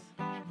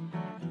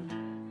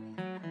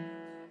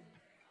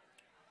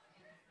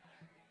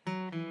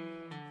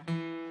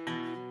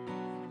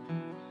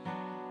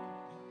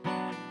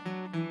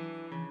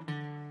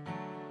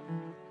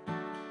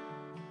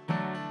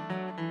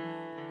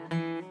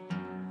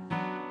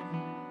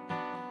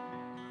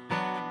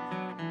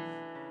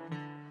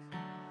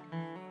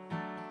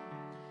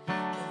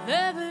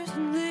 Lovers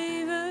and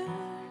leavers,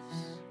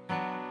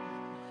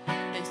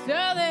 it's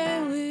all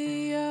that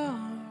we are.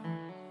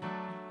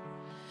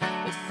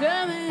 We're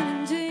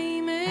summoning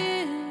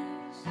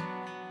demons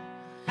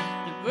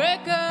to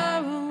break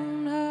our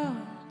own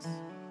hearts.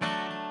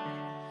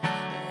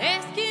 We're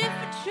asking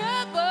for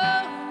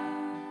trouble,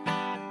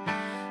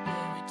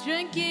 yeah, we're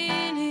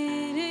drinking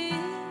it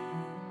in,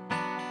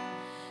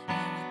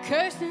 and we're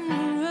cursing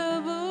the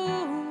rubble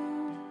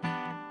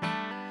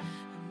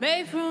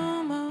made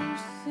from our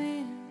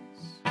sins.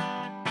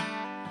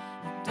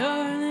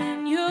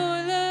 Darling, your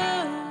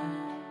love,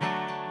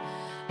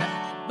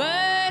 like a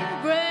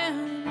button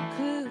brown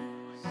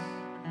clothes,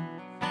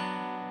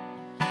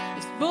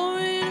 it's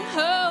boring a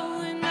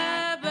hole in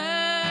my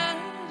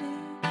body,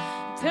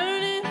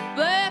 turning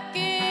black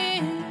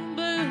and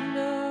blue.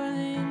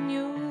 Darling,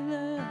 your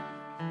love,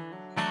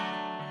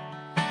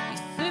 you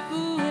slip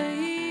away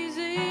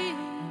easy,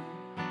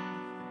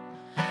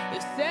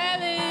 you're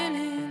silent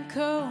and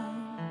cold.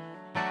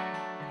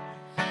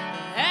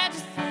 I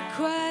just like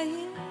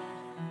quiet.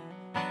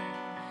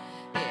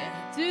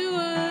 Do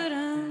what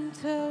I'm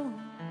told,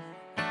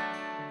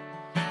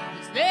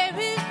 'cause there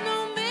is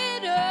no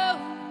middle,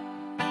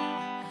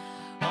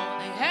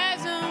 only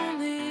highs,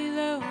 only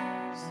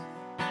lows.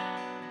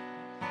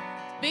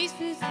 Space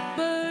is a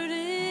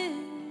burden,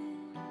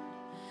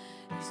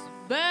 it's a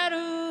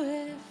battle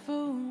at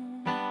full.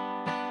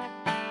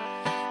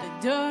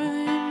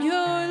 Darling,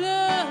 your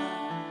love,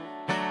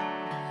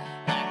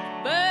 like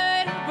a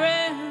bird of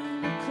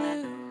brown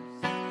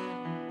clothes,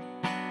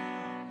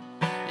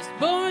 it's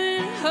boring.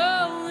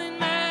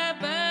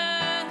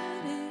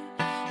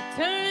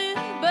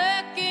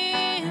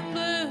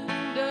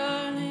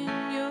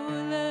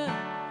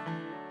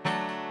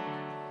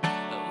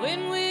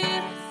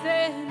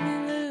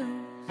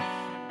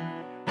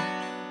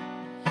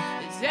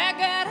 I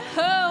got a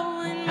hole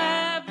in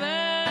my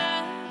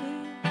body,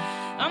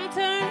 I'm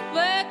turning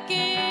black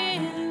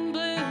and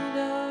blue,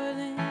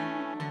 darling.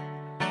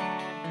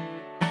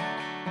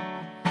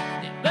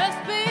 It must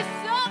be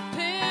some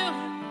pill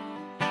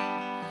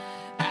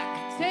I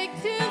could take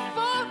to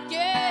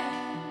forget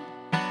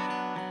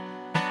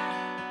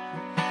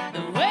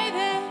the way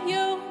that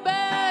your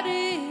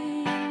body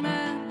and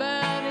my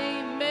body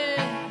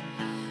met.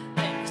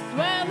 Let me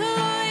swallow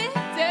it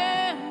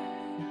down.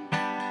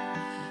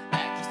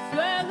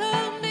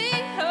 Swallow me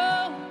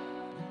whole,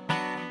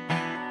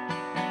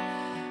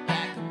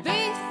 like a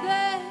beast,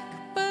 like a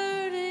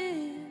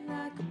burden,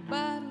 like a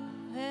bottle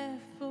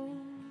half full.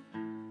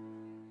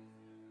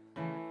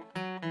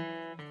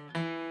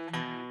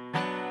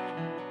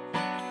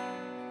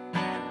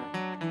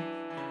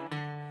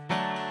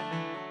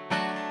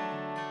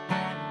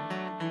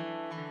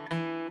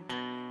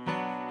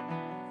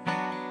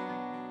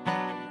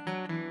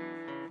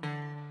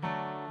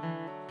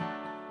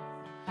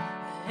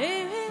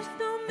 There is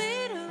no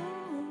middle,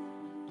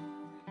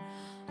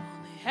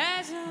 only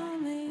highs,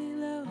 only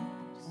lows.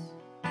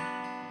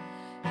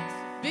 It's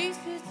a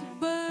beast, it's a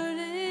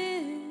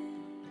burden,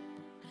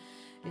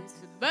 it's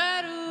a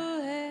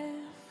battle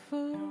half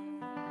full.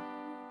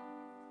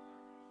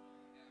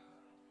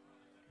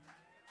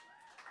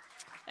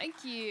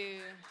 Thank you.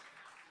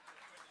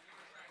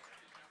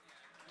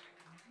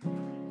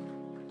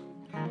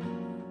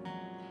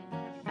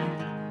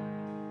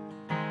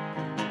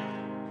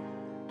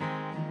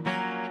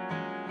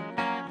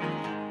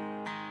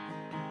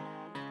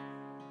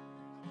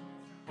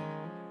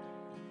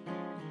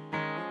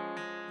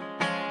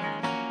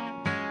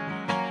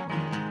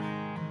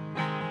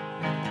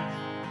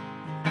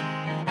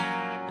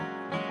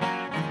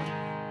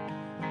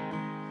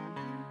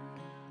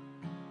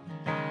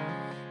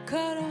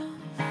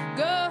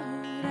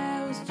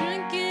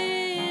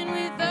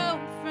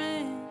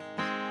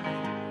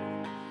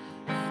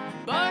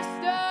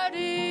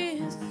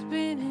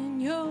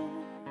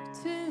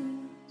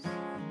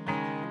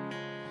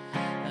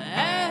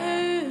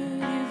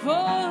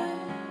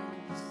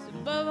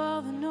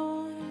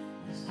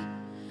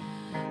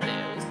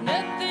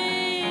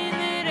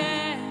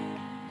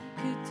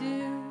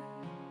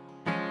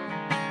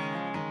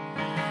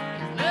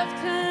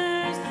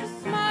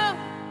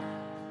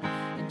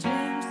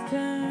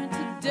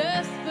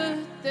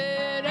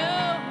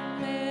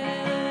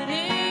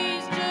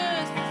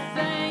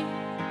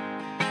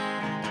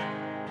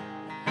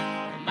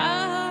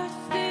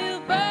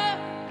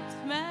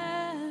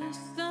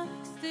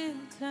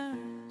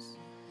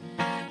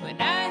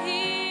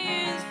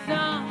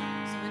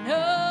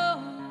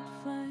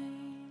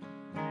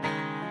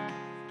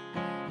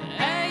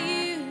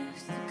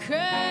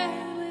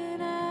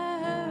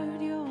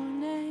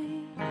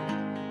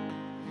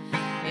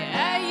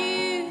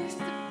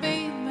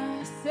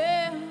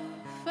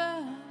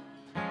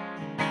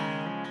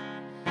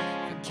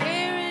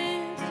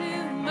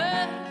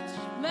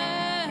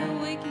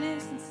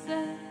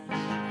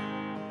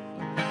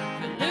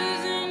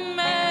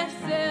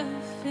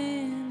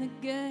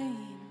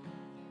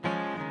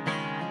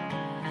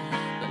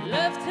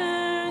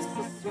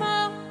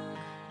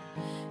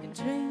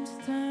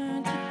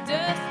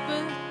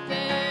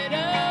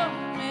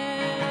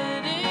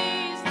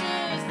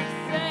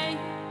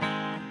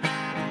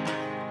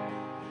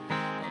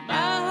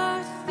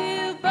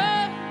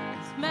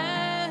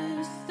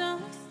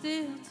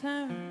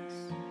 turns.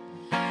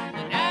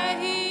 When I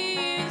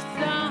hear the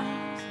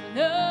songs of an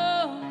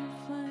old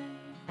flame.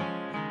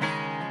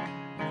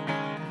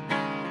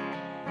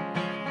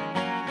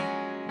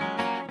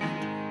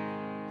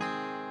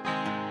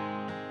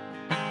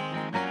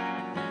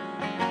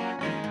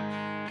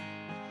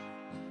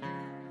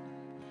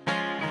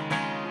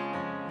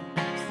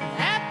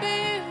 I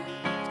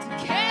built a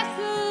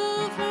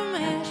castle from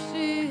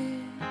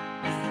ashes.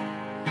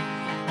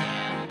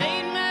 I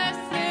made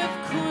myself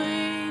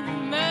queen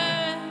of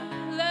my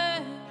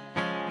life.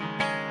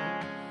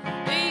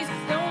 These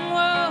stone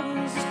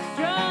walls are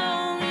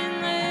strong and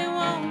they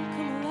won't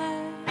come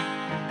alive.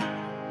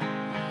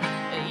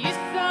 But your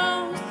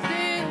songs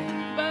still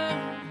burn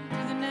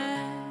through the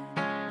night.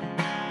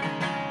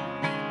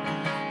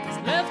 'Cause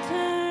love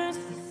turns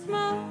to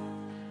smoke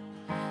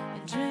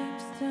and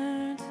dreams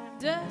turn to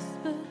dust,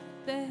 but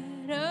that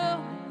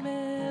old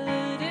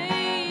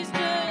melody's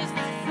just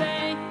the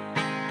same.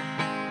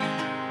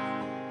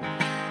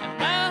 And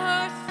my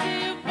heart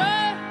still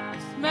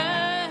burns,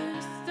 my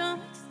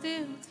stomach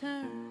still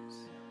turns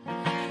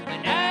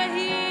when I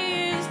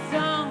hear the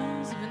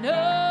songs of an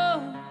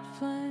old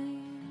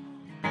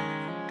flame.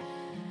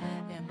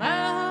 Yeah,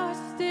 my heart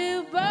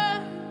still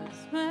burns,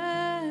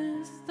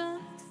 my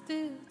stomach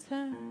still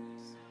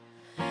turns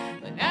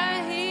when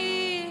I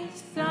hear the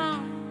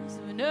songs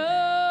of an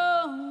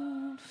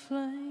old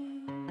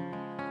flame.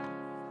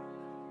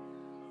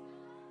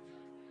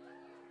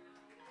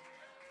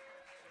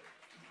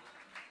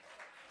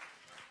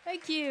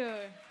 Thank you.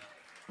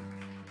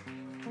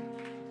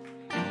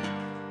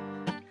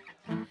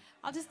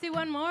 I'll just do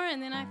one more,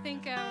 and then I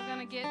think we're going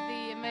to get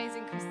the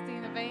amazing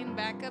Cristina Vane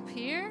back up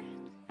here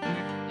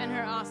and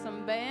her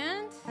awesome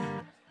band.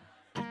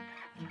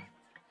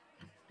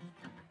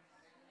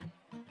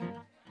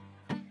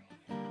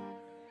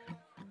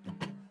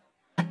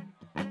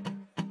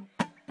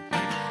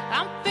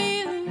 I'm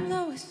feeling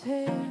low as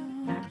hell.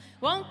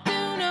 Won't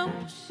do no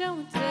show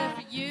and tell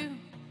for you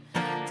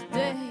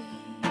today.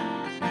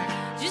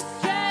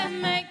 Just try to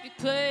make me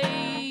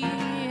play.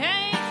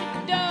 Ain't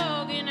your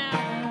dog and I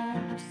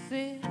won't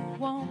sit,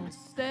 won't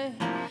stay.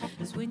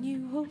 It's when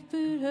you hope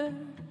it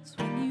hurts,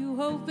 when you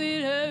hope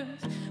it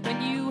hurts,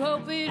 when you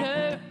hope it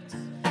hurts.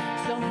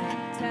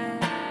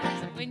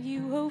 Sometimes when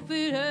you hope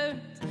it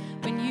hurts,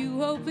 when you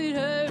hope it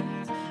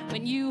hurts,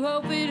 when you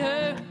hope it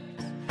hurts.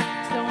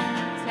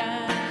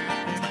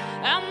 Sometimes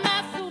I'm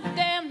not so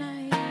damn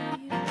naive.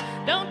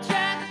 Don't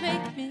try to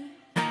make me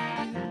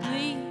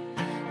believe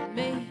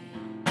me.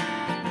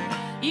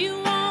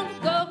 You wanna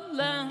go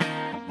lunch?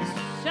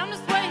 I'm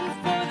just waiting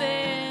for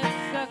that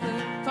sucker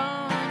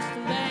punch to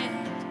land.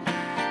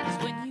 'Cause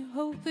when you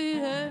hope it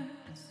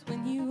hurts,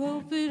 when you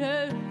hope it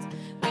hurts,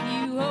 when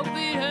you hope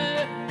it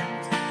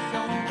hurts.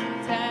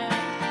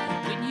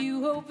 Sometimes when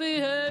you hope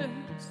it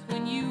hurts,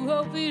 when you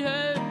hope it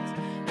hurts,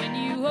 when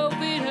you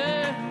hope it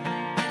hurts.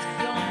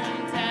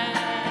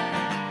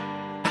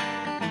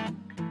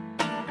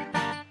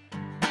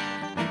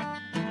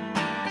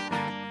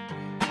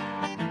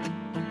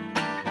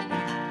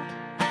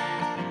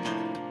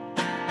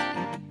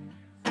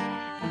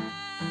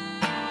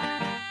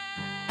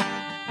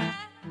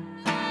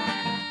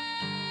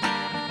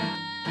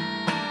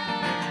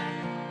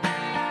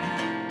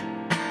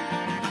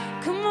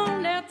 Come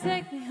on now,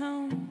 take me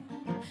home.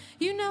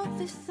 You know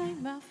this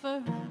ain't my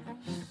first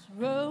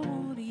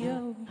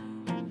rodeo.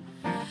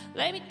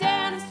 Lay me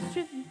down and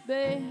strip me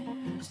bare.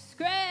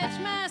 Scratch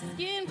my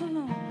skin, pull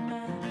on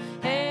my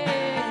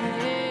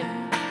hair.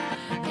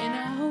 And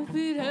I hope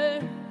it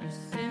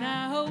hurts, and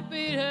I hope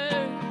it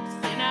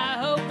hurts, and I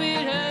hope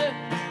it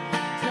hurts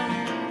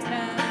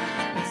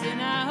sometimes.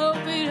 And I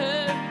hope it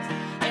hurts,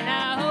 and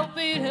I hope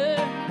it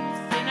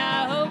hurts, and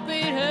I hope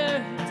it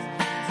hurts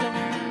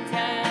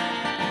sometimes.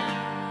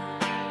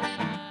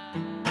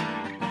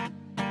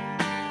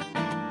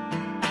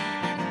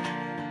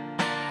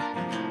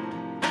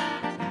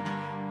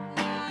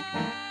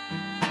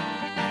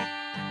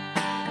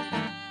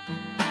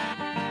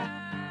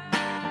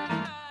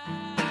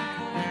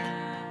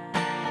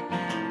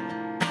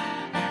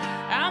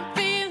 I'm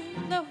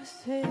feeling low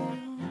as hell.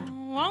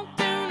 Won't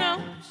do no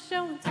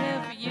show and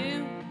tell for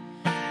you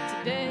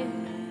today.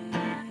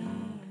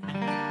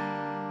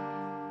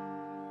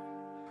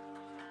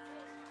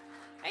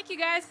 Thank you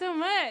guys so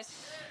much.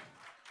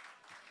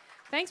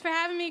 Thanks for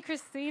having me,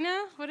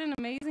 Cristina. What an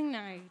amazing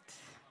night.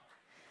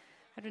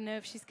 I don't know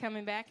if she's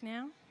coming back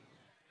now,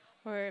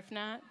 or if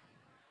not,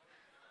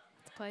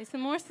 let's play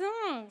some more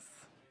songs.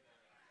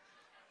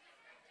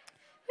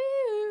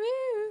 Woo,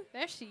 woo.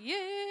 There she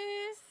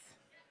is.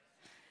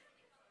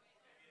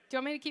 Do you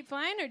want me to keep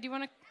playing, or do you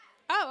want to?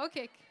 Oh,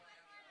 okay.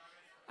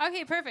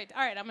 Okay, perfect.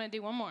 All right, I'm going to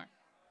do one more.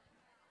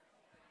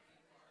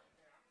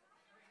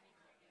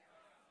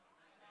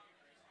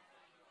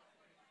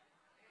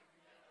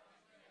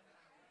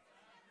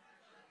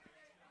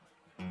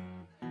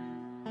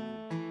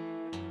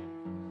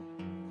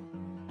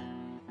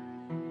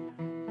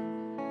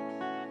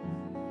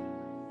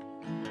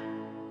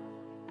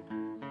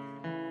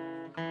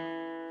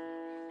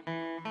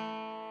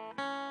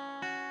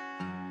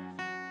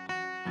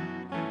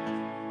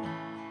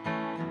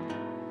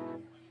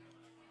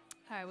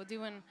 do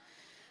one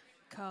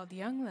called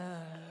Young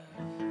Love.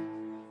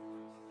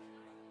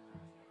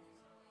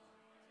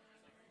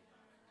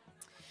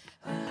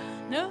 I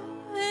know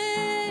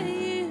that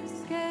you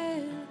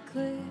scale a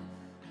cliff,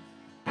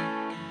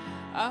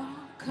 all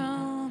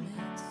calm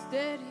and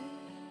steady.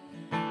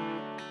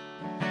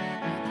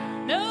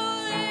 I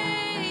know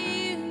that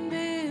you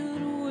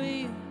build a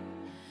wheel,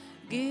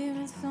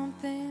 giving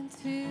something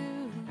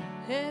too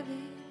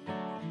heavy.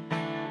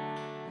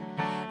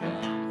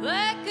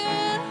 Like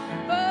a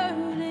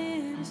bird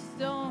in a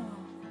storm,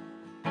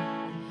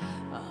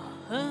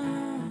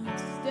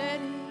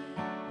 unsteady.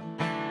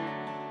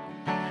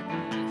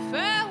 If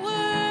I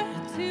were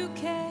to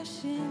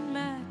cash in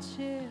my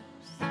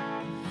chips,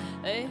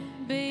 there'd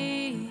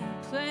be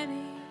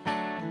plenty.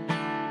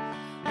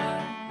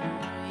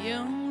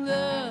 Young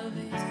love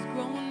is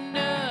growing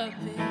up,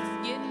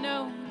 it's getting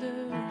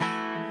older.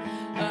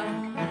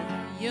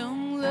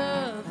 Young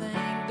love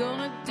ain't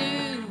gonna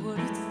do what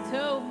it's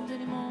told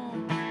anymore.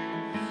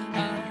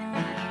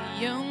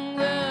 Young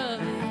love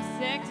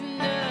is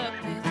acting up,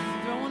 it's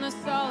throwing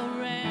us all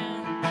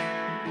around.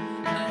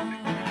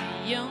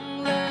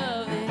 Young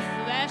love is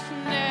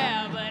lashing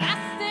out, but I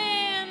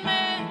stand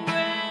my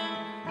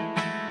ground.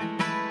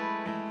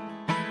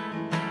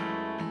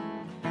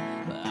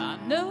 But I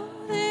know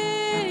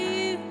that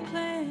you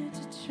plant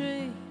a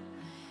tree,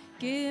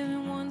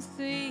 giving one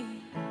seed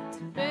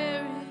to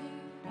bury.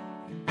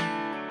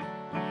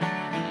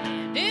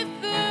 And if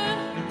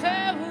the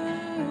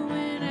power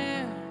went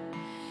out,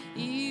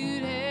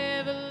 you'd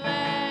have a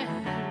light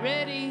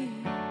ready.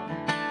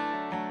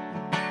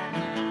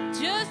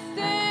 Just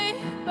a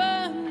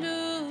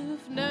bundle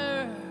of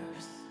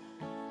nerves,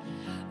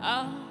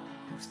 all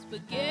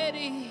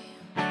spaghetti.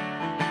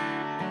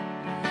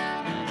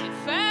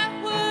 If I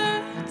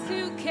were to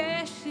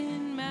cash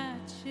in my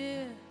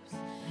chips,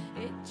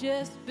 it'd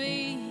just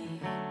be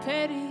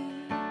petty.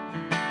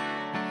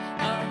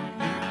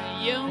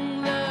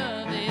 Young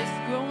love is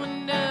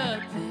growing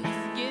up,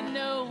 it's getting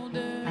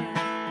older.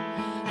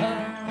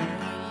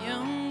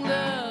 Young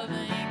love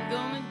ain't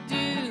gonna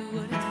do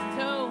what it's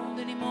told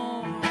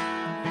anymore.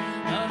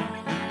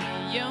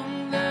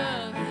 Young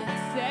love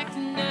is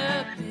acting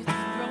up, it's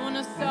throwing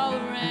us all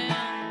around.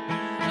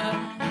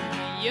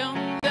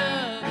 Young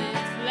love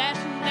is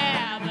lashing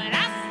out, but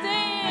I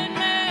stand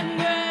my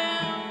ground.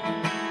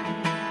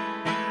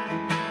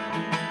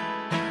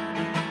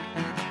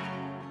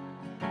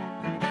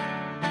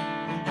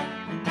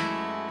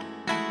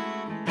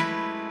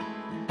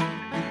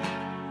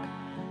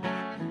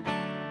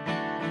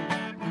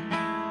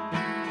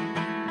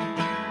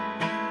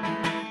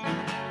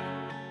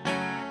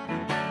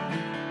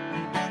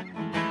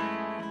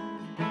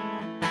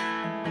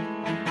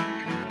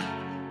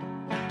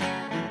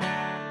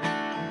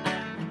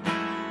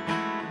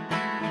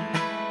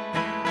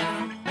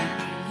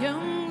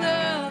 Young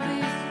love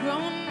is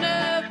growing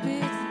up,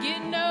 it's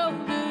getting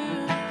older.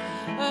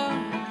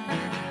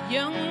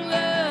 Young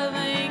love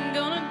ain't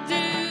gonna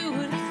do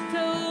what it's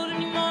told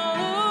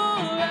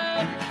anymore.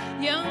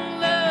 Young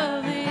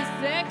love is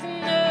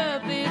acting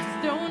up, it's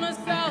throwing us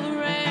all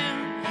around.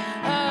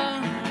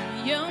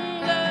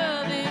 Young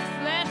love is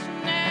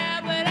flashing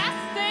out, but I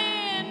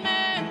stand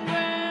my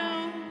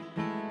ground.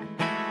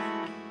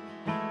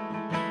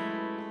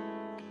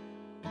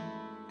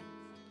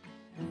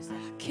 'Cause I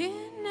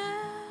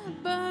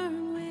cannot burn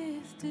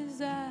with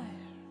desire,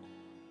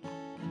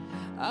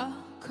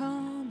 all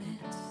calm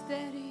and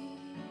steady.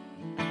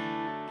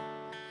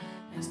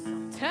 And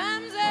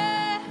sometimes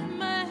I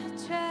might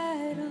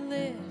try to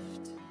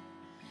lift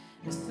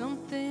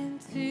something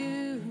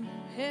too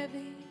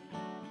heavy.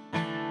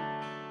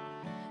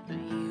 But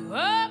you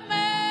are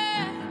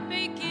my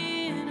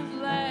beacon of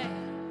light,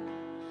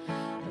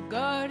 a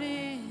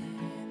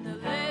guardian, the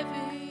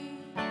levee.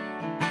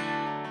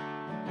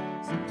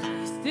 So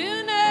please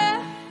do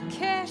not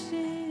cash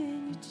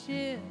in your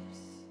chips.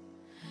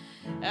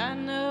 I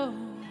know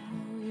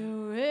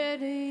you're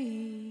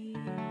ready.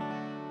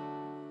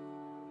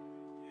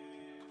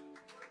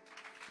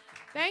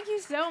 Thank you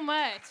so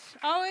much.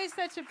 Always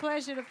such a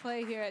pleasure to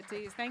play here at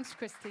Dee's. Thanks,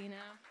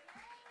 Christina.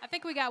 I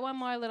think we got one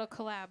more little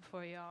collab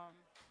for y'all.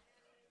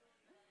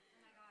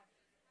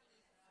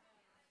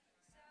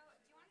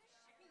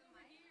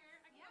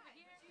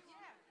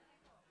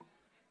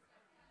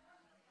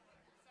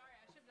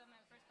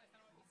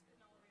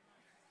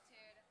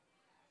 Dude,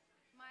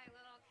 my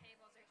little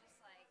cables are just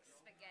like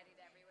spaghettied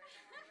everywhere.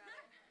 Don't worry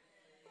about it.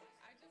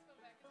 I just felt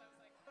bad because I was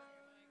like,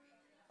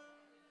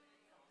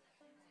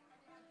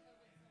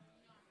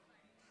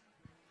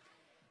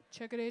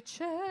 checkity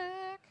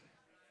check.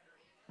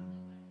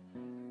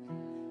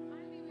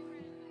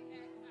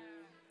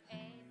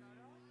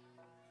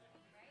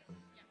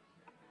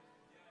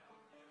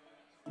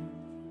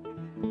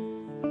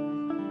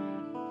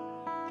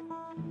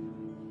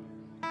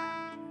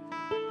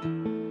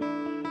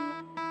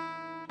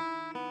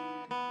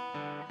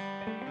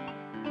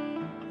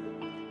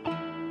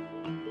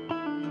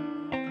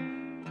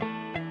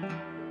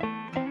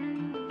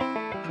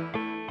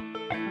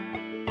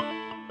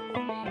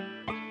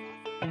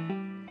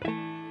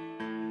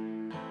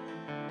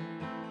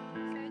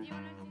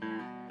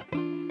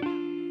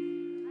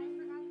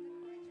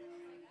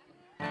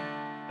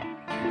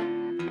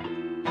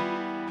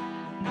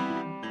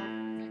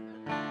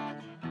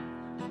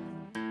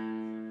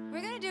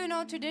 do an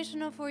old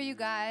traditional for you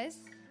guys.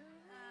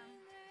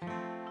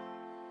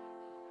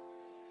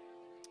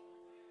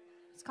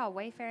 It's called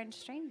Wayfaring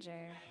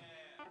Stranger.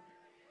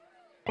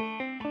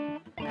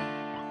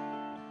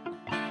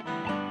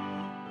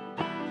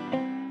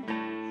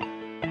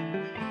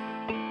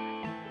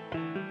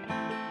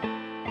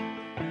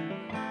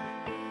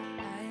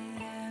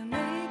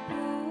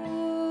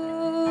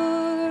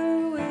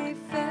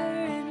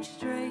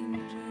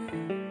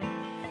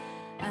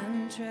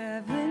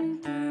 Traveling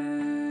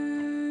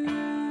through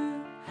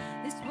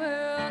this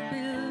world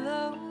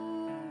below,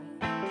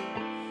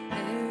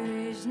 there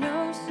is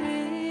no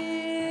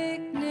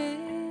sickness,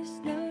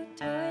 no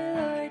toil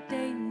or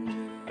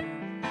danger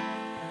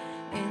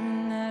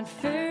in that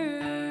fair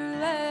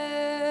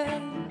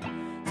land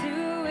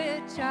to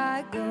which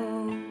I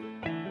go.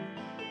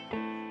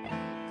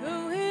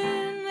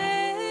 Going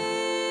there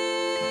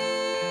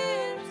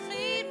to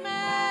see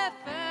my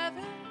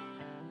father.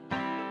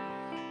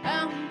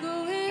 I'm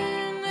going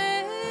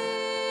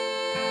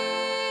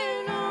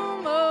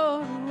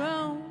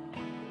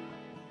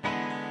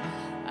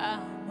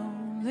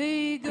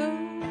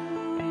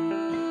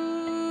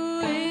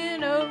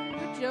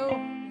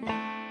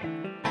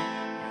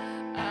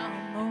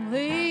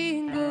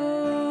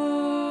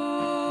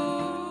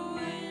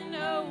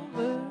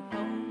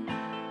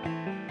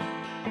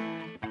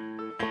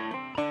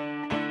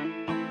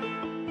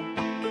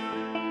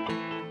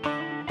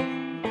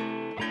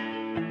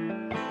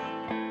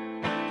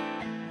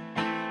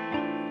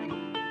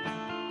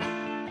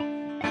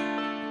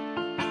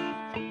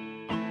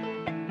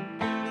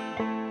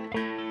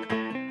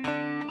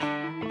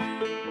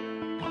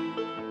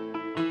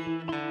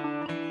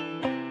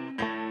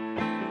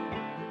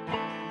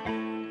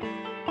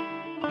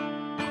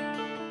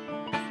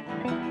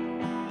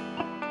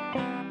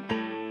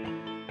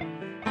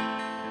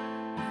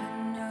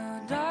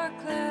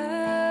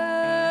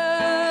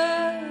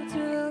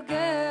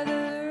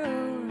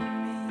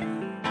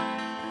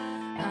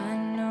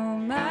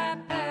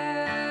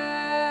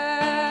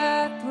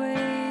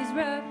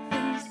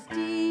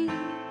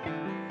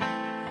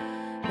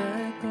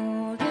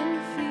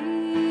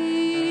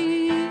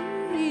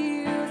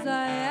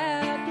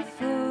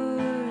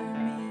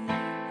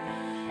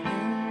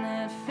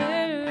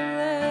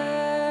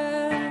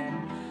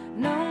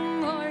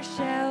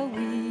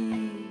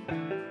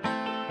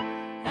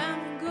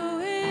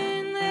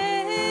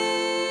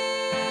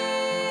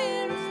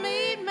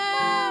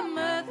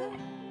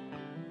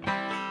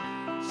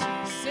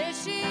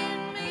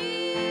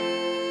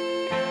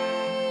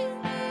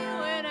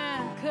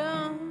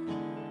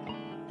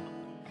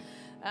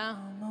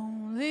I'm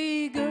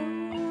only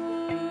going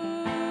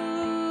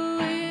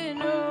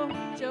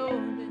over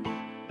Jordan.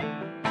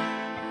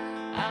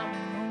 I'm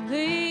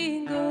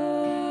only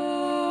going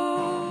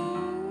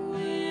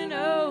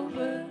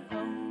over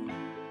home.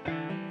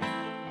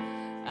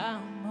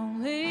 I'm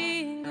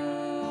only going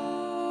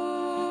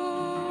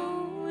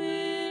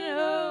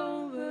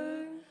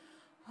over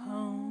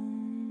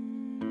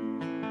home.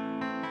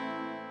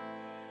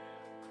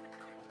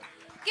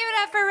 Give it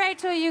up for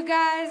Rachel, you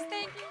guys.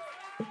 Thank you.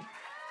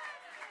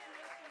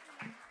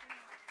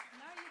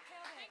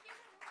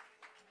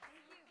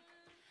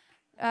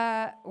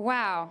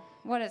 Wow,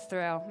 what a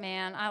thrill,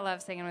 man. I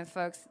love singing with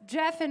folks.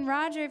 Jeff and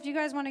Roger, if you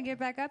guys want to get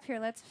back up here,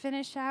 let's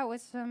finish out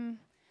with some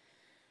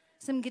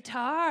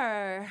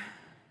guitar,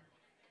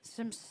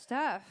 some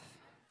stuff.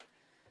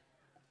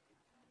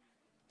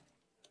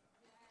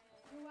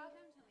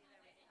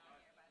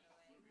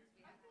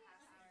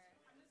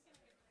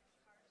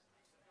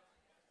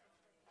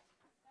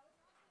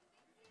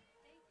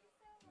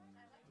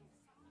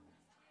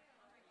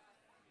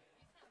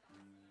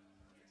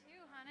 You,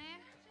 honey.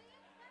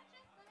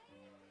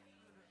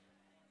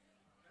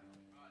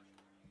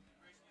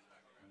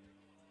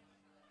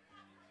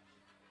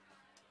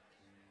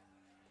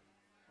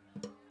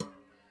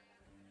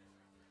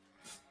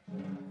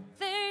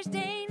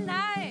 Thursday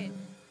night,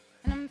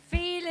 and I'm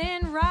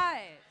feeling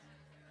right.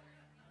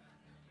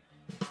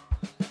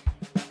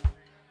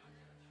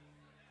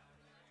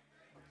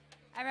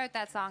 I wrote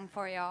that song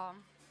for y'all.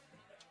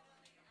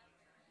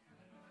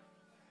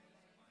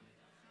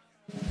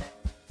 Come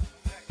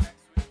back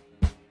next week.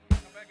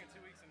 Come back in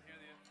 2 weeks and hear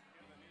the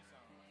new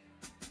song.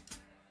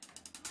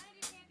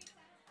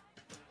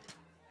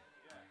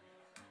 Yeah.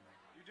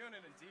 You're doing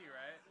it in D,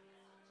 right?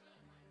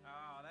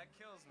 Oh, that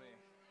kills me.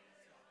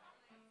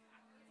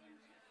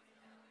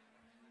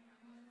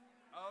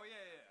 Oh, yeah,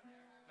 yeah.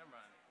 Never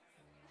mind.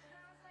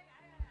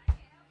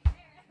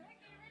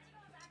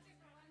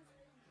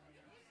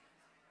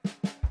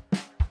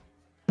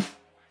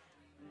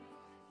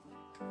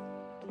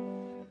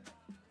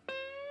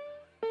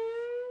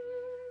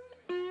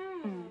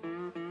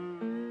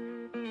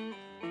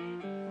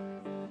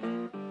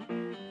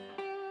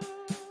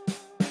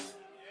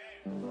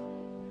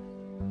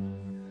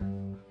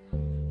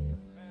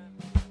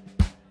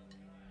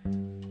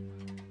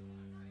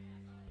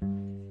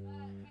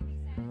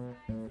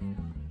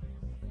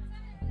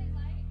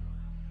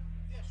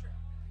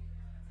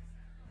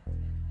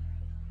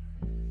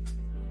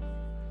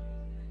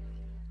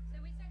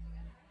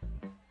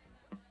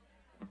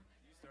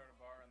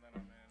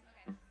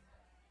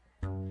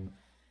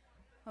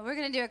 Well, we're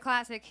going to do a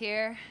classic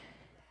here.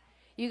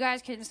 You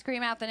guys can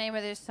scream out the name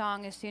of this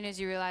song as soon as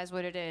you realize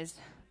what it is.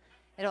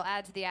 It'll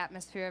add to the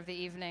atmosphere of the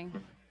evening.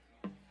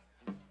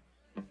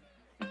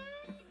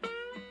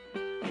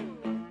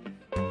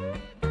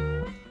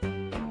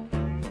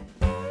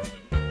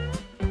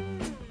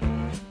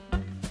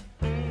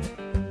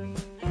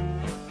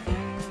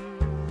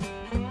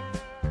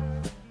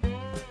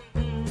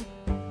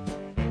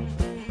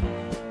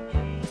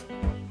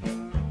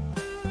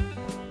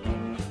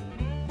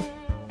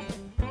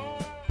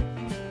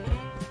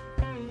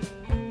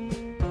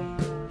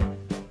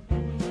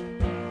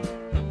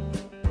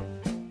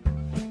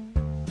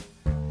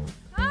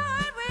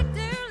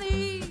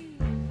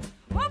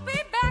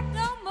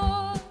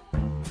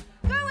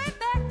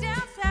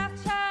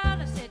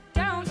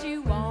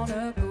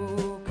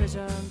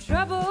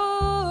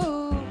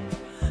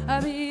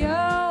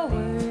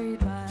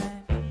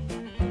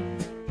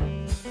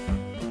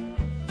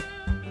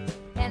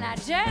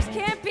 Just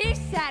can't be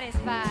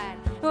satisfied.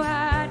 Oh,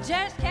 I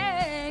just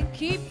can't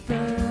keep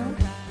from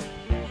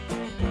crying.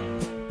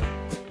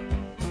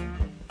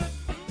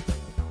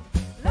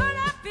 Lord,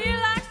 I feel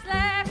like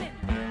slapping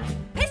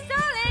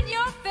pistol in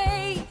your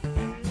face.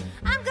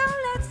 I'm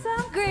gonna let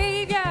some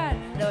graveyard,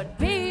 Lord,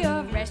 be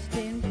your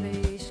resting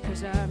place.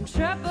 'Cause I'm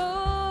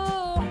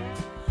trouble,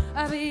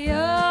 I'll be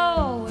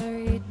your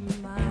worried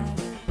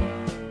mind.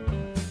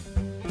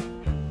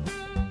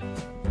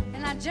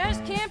 And I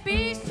just can't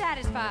be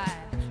satisfied.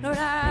 Lord,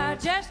 I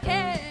just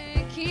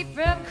can't keep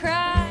from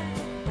crying.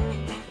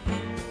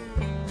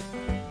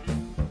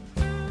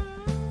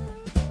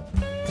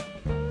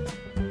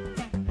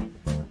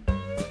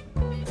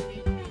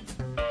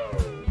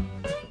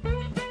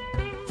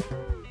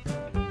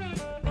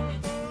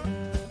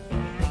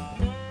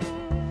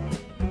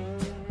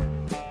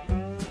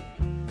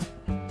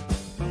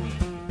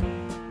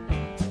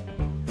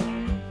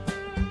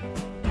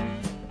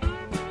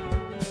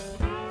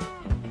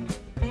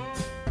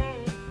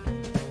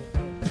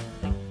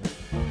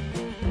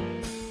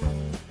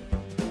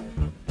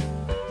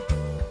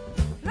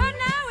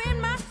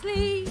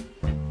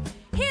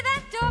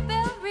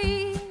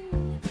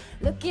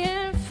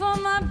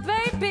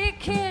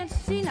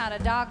 Not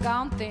a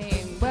doggone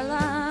thing. Well,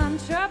 I'm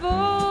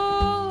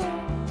troubled.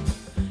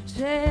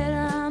 Said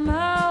I'm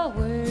a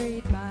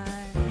worried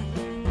mind.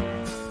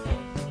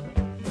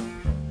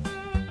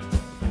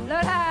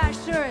 Lord, I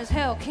sure as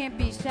hell can't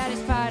be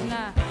satisfied, and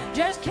I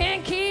just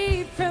can't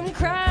keep from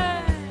crying.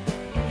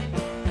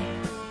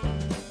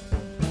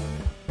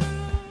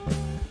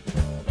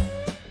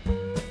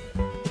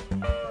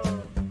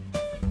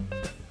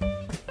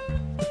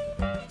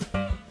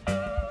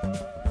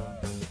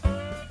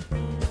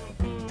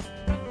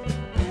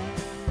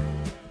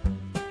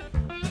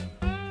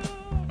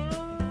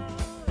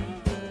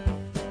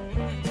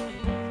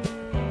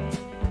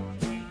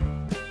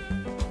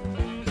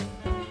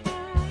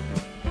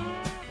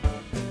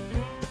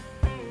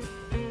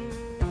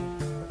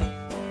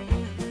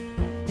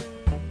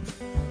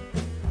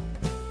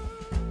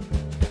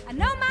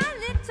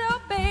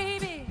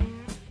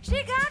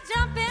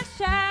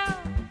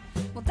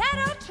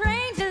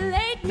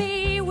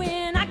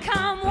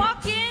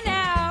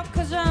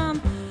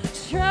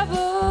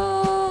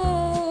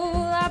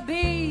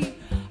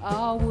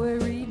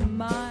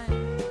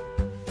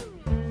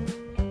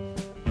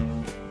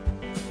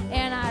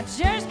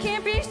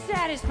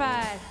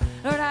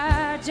 Lord,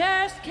 I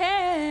just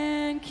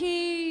can't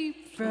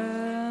keep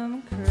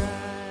from crying.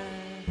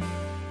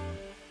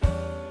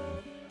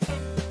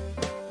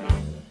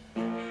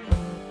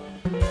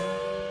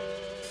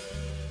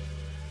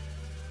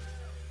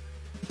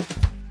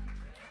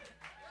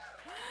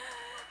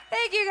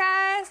 Thank you,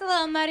 guys. A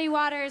little Muddy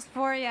Waters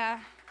for ya.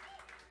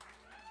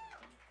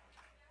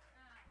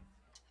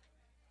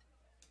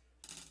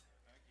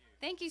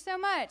 Thank you so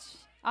much.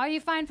 All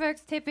you fine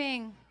folks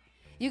tipping.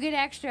 You get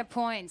extra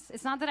points.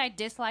 It's not that I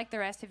dislike the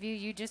rest of you.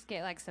 You just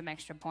get like some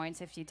extra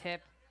points if you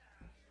tip.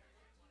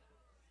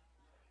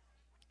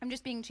 I'm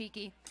just being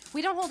cheeky.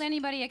 We don't hold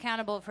anybody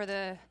accountable for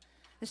the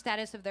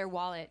status of their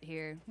wallet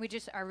here. We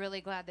just are really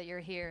glad that you're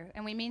here.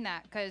 And we mean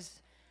that because,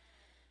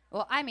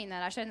 well, I mean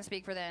that. I shouldn't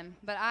speak for them.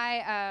 But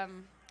I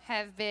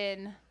have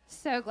been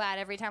so glad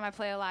every time I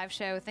play a live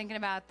show thinking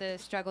about the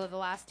struggle of the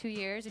last 2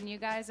 years. And you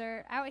guys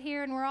are out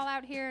here and we're all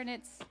out here and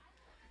it's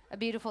a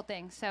beautiful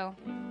thing. So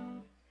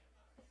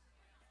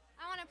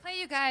I want to play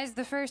you guys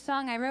the first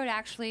song I wrote,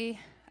 actually,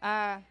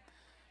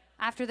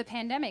 after the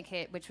pandemic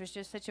hit, which was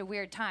just such a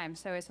weird time.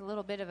 So it's a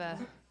little bit of a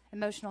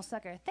emotional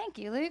sucker. Thank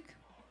you, Luke.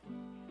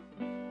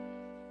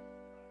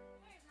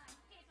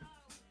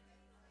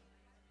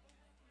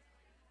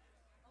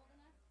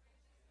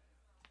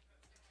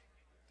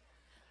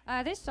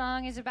 This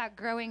song is about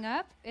growing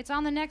up. It's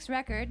on the next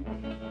record,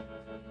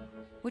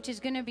 which is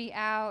going to be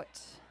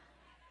out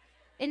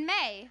in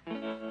May.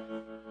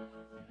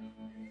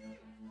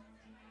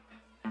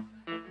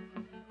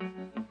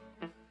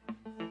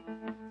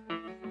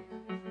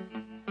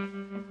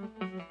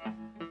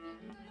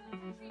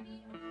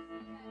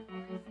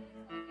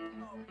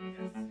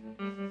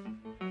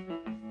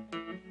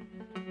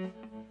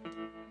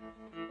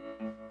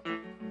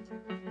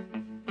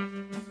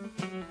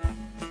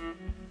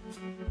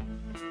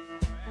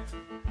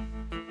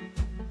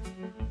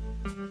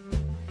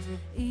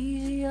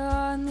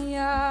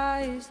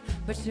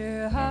 but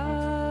your heart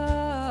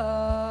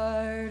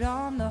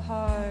on the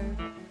heart.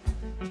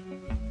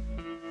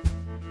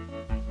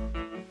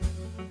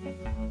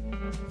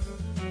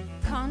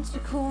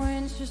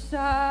 Consequence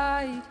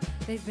aside,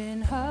 they've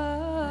been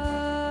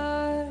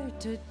hard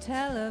to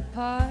tell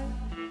apart.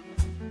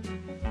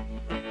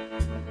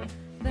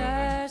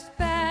 There's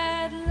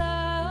bad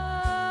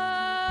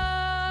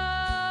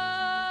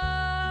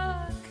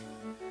luck,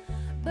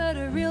 but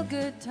a real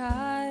good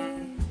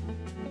time.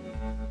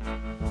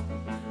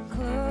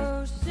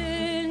 Close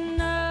enough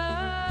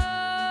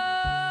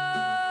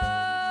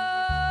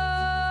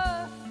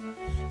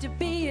to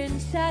being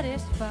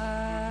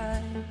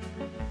satisfied.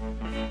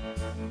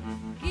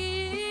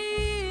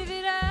 Give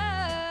it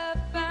up,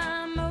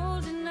 I'm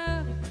old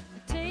enough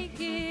to take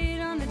it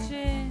on the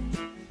chin.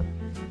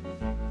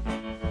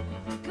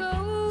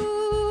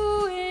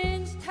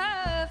 Going's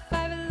tough,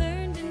 I've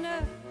learned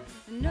enough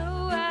to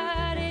know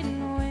I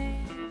didn't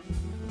win.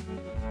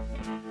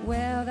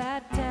 Well,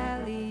 that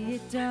tally,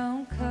 it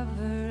don't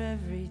cover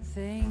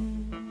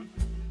everything.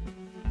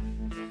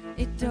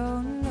 It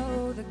don't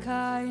know the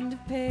kind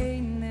of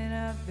pain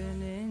that I've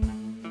been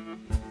in.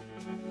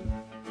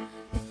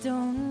 It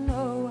don't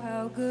know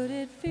how good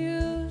it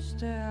feels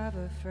to have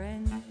a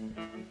friend.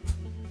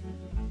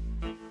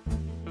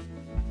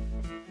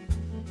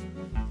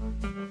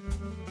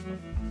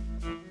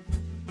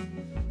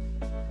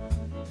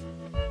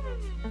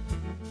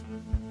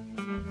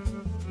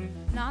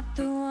 Not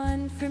the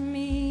one for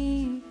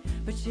me,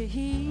 but you're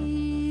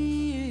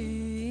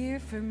here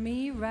for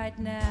me right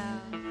now.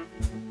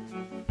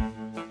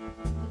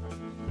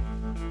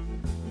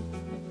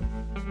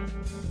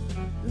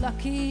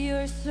 Lucky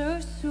you're so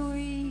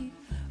sweet,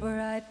 or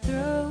I'd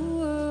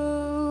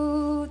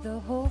throw the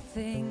whole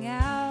thing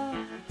out.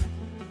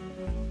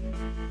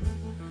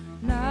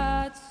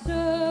 Not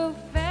so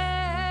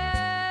fast.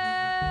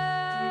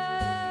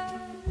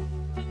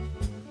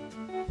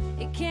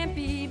 It can't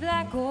be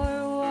black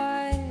or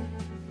white.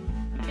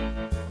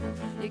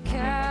 You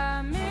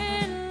come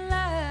in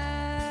line,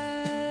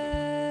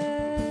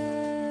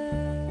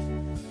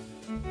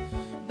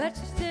 but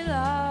you're still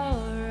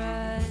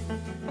alright.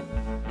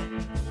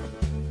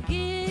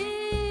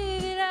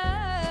 Give it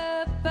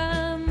up,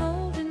 I'm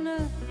old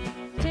enough.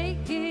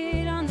 Take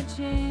it on the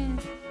chin.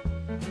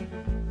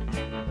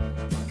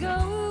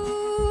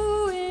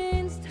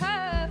 Going's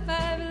tough,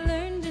 I've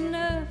learned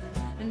enough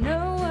to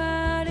know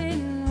I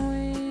didn't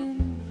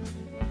win.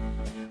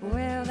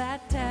 Well,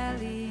 that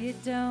tally,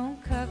 it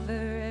don't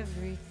cover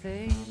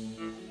everything.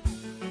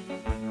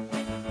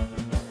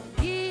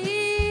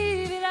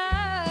 Give it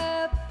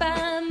up,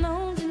 I'm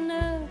old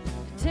enough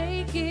to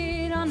take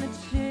it on the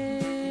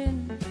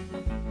chin.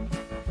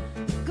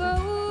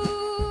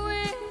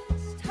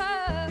 Going's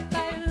tough,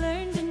 I've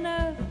learned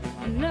enough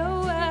to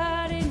know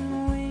I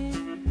didn't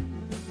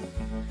win.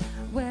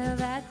 Well,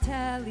 that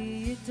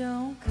tally, it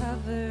don't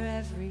cover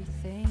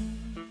everything.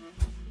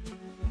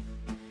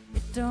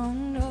 It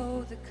don't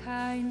know the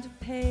kind of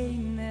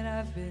pain that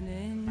I've been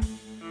in.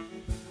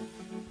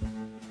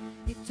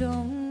 It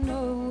don't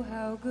know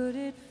how good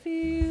it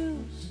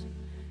feels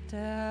to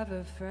have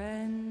a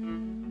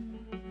friend.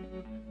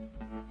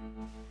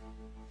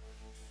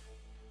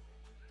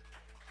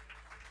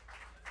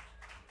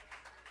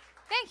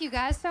 Thank you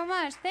guys so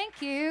much.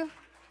 Thank you.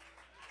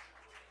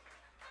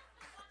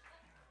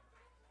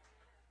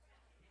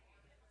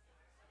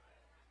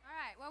 All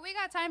right, well, we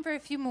got time for a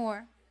few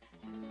more.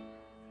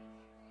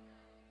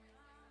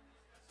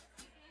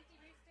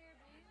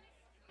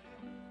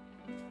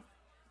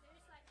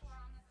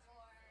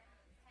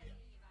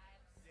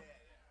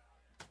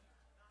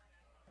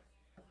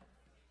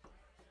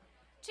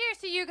 Cheers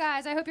to you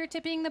guys. I hope you're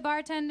tipping the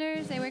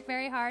bartenders. They work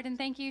very hard. And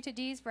thank you to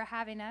Dee's for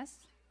having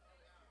us.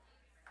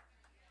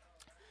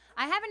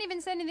 I haven't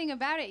even said anything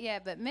about it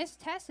yet, but Miss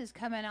Tess is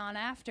coming on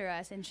after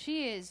us, and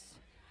she is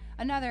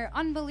another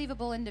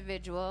unbelievable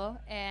individual,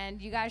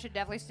 and you guys should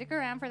definitely stick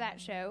around for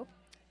that show.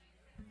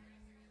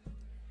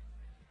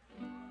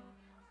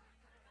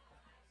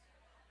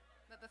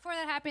 But before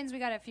that happens, we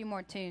got a few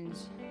more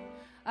tunes.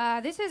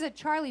 This is a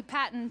Charlie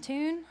Patton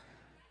tune.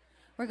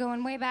 We're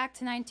going way back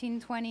to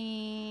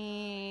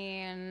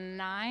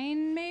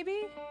 1929,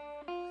 maybe?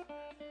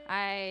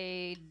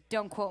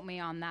 Don't quote me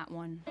on that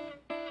one.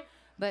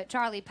 But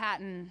Charlie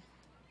Patton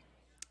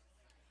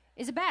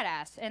is a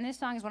badass, and this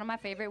song is one of my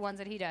favorite ones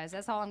that he does.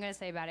 That's all I'm going to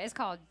say about it. It's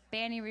called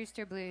Banny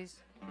Rooster Blues.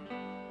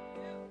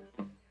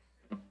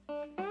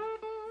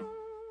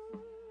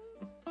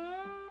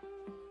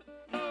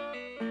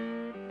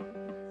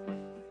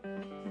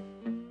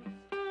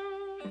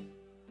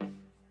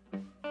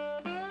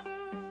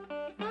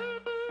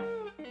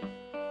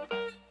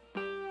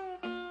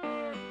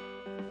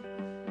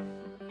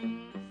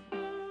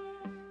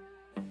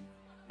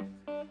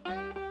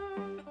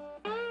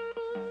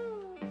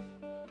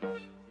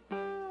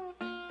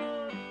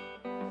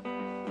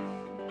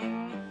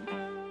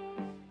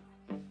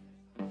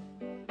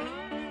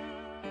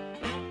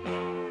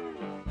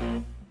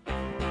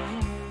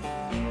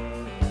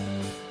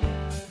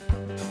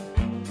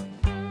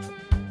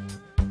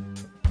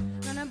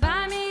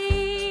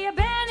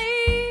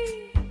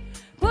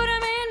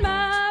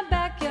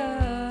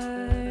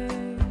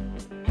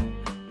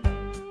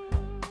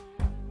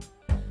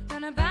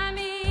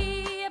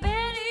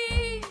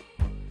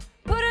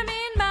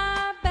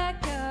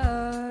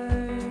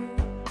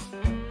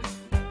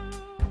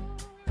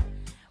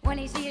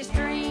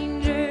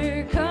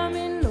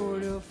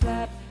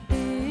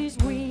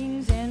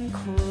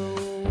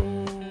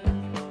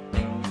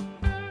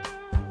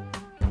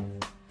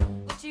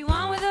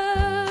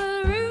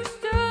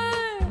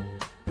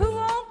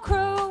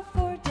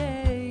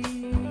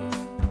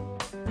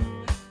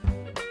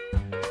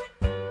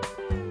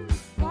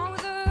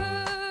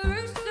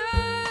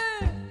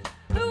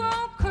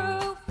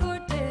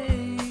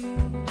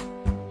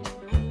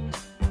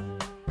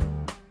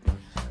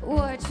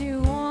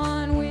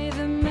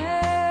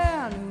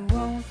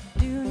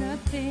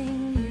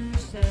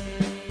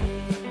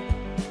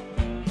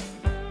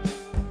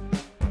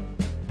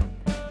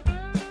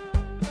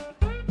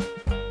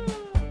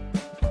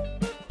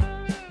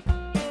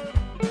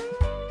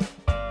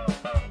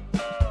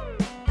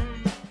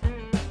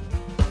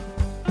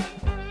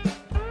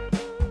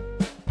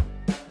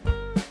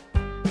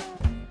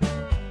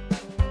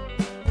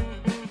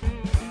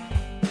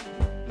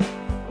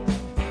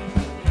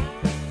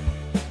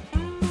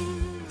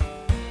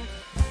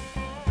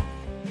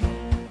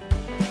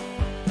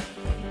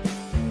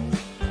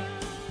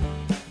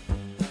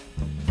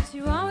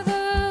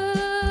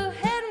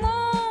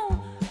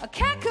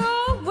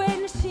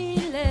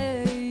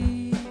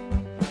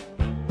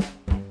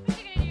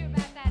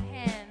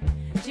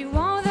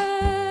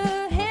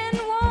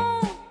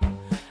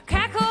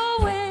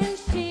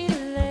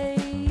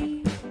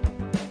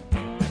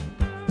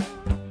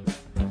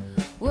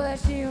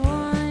 But you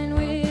won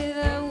with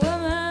a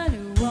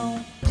woman who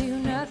won't do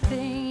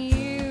nothing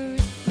you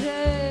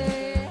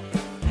say.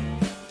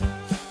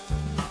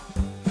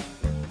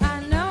 I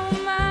know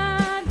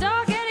my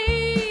dog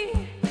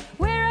Eddie,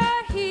 where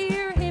I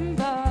hear him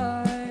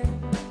bark.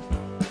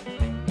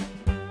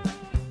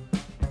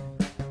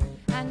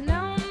 I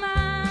know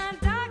my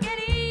dog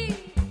Eddie,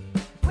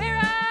 where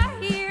I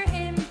hear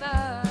him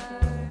bark.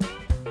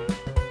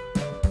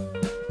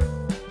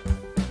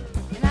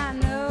 And I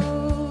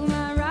know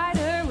my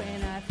rider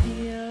when I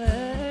feel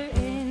her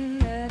in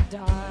the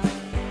dark.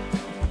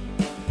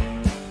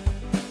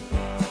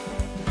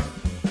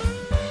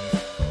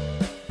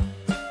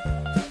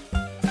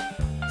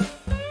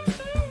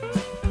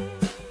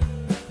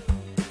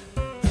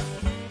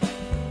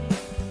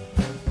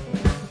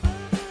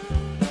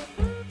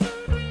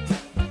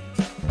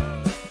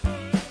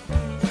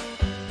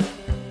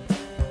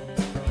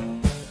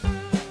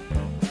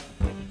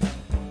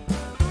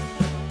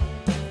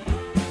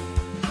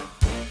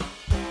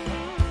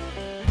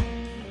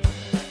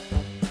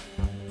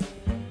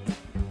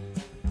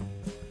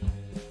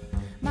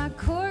 My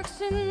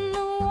cork's in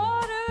the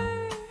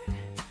water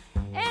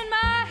and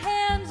my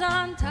hands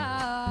on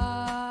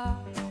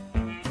top.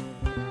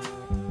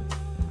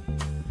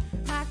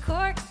 My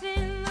cork's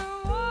in the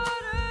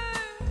water,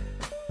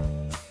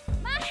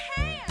 my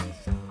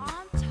hands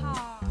on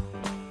top.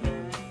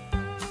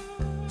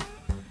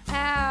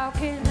 How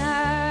can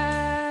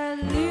I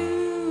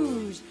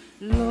lose,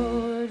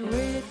 Lord,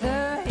 with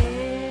the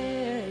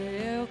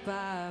help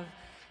of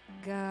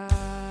God?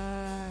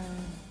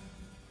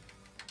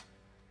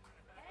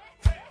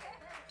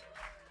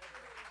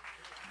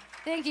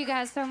 Thank you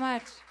guys so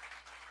much.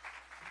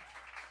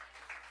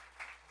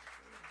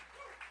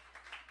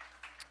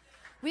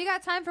 We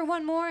got time for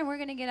one more, and we're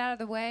going to get out of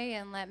the way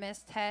and let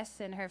Miss Tess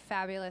and her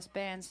fabulous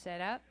band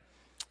set up.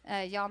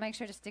 Y'all make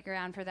sure to stick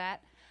around for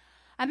that.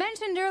 I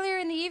mentioned earlier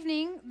in the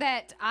evening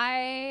that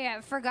I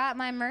forgot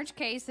my merch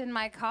case in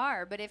my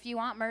car, but if you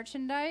want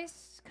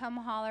merchandise, come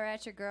holler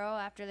at your girl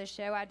after the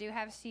show. I do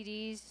have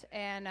CDs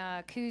and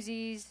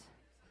koozies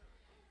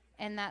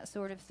and that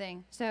sort of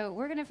thing. So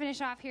we're going to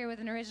finish off here with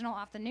an original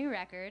off the new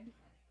record.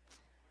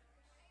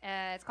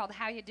 It's called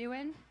How You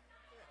Doin'?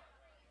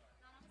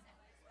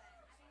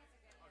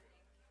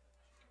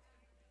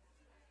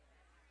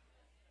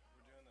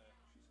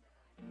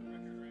 We're doing the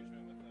record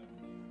arrangement with the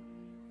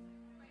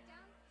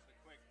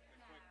quick,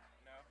 no?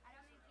 Okay.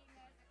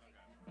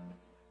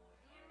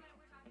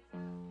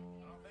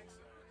 I don't think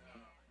so. No.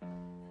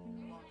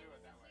 We won't do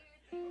it that way.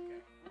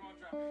 Okay. We won't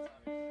drop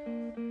these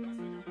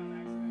on you. Unless we do it on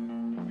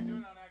accident. If we do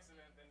it on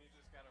accident, then you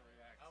just gotta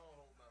react. I won't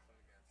hold nothing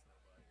against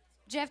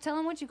nobody. Jeff, tell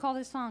them what you call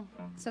this song,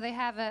 so they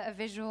have a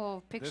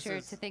visual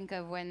picture to think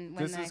of when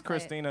This they is play it.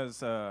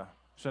 Christina's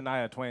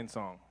Shania Twain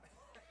song.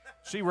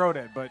 She wrote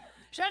it, but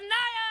Shania!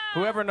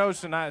 whoever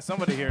knows Shania,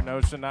 somebody here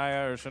knows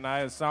Shania or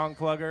Shania's song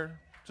plugger,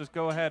 just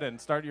go ahead and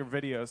start your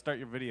video. Start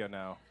your video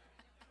now.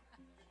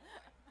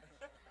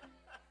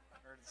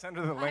 Or send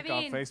her the link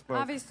on Facebook.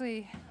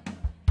 Obviously,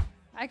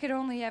 I could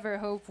only ever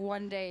hope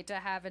one day to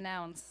have an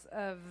ounce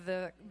of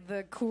the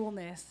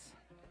coolness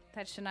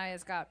that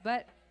Shania's got.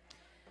 But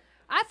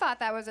I thought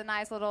that was a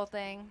nice little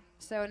thing,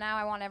 so now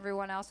I want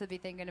everyone else to be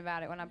thinking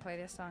about it when I play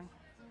this song.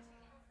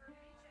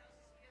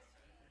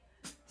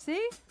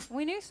 See?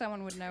 We knew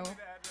someone would know. The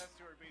address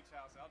to her beach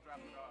house. I'll drop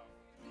it off.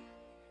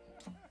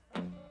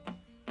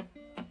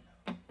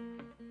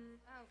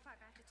 Oh, fuck,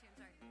 I have to tune,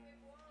 sorry.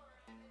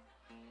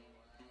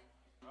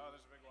 Oh,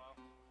 there's a big wall.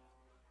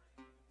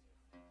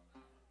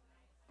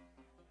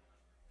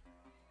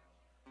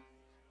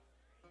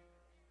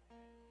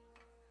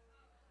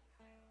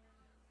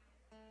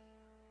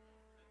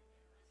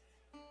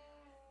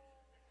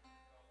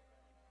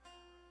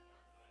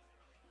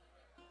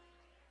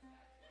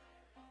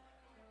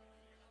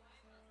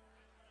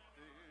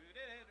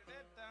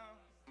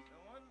 The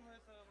one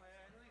with the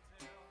waggly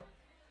tail.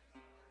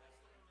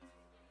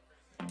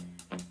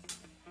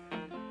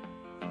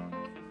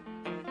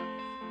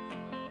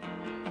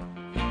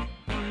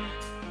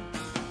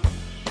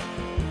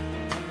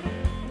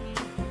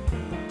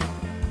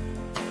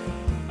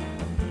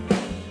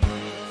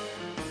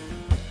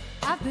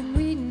 I've been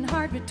reading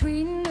hard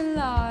between the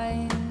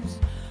lines,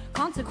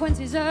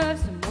 consequences of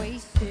some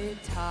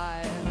wasted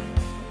time.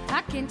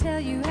 I can tell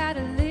you how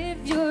to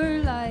live your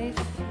life,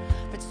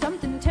 but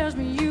something tells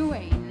me you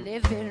ain't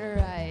living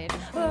right.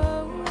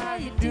 Oh, how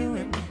you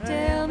doing?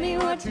 Tell me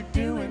what you're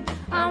doing.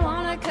 I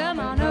wanna come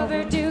on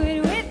over, do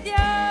it with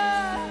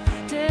ya.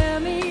 Tell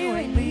me you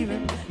ain't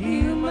leaving.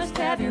 You must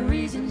have your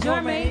reasons.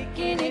 You're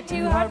making it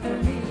too hard for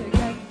me to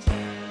get.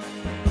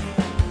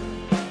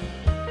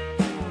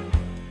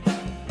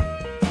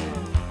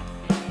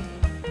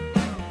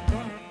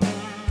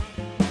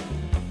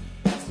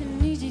 It's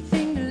an easy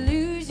thing to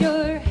lose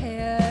your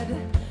head,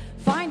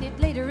 find it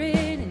later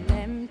in an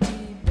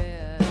empty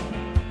bed.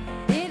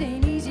 It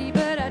ain't easy,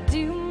 but I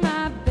do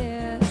my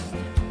best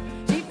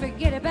to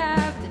forget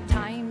about the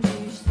times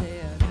you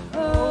said,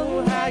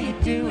 oh, how you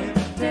doing?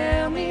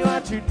 Tell me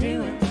what you're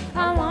doing.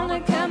 I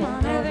wanna come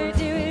on over,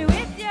 do it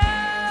with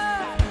ya.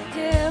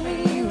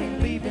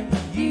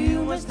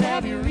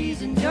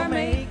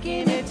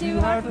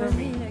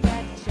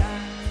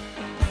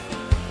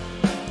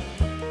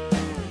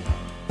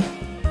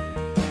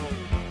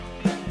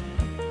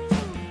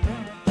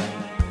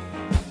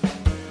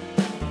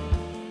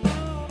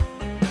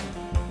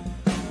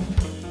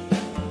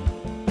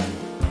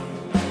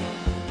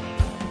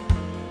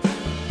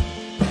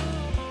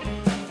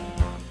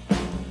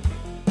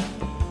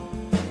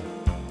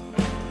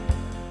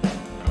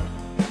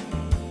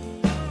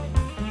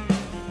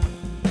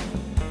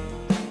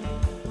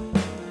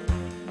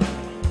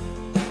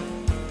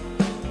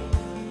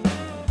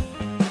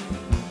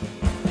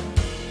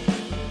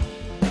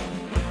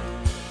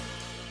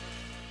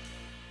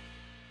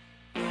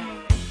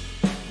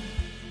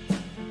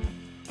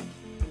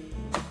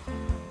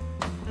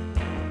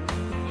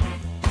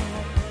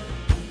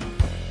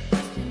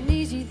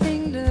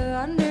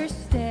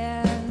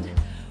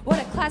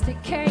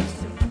 plastic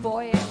case of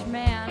boyish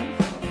man.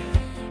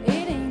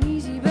 It ain't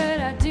easy, but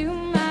I do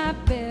my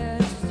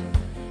best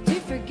to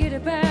forget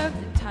about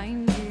the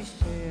times you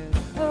shared.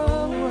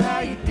 Oh,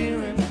 how you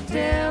doing?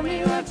 Tell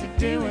me what you're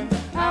doing.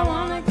 I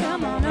wanna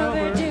come on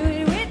over, do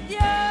it with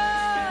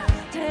ya.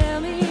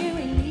 Tell me you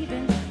ain't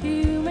leaving.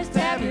 You must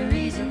have your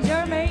reasons.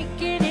 You're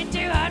making it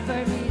too hard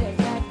for me to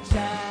catch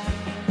ya.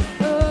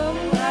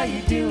 Oh, how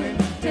you doing?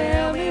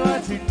 Tell me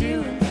what you're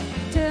doing.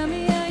 Tell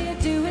me how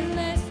you're doing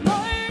this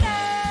morning.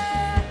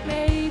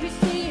 Maybe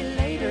see you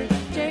later.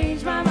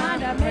 Change my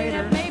mind, I made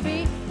up.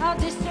 Maybe I'll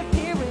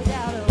disappear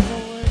without a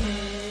warning.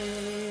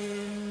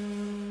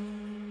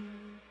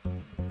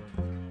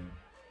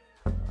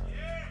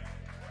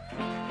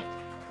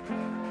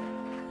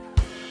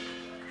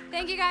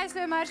 Thank you guys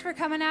so much for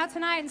coming out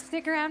tonight, and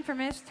stick around for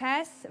Miss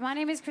Tess. My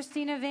name is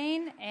Cristina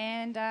Vane,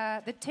 and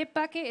the tip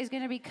bucket is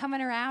going to be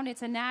coming around.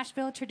 It's a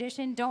Nashville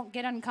tradition. Don't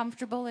get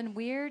uncomfortable and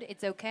weird.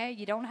 It's okay.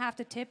 You don't have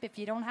to tip if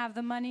you don't have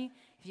the money.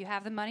 If you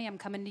have the money, I'm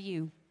coming to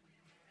you.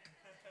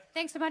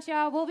 Thanks so much,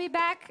 y'all. We'll be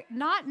back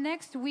not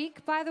next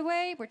week, by the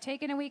way. We're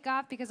taking a week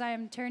off because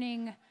I'm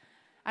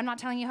not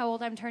telling you how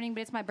old I'm turning,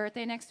 but it's my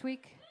birthday next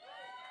week.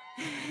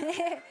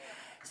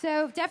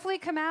 So definitely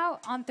come out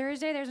on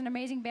Thursday. There's an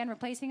amazing band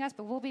replacing us,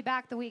 but we'll be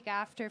back the week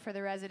after for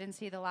the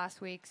residency the last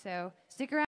week. So stick around.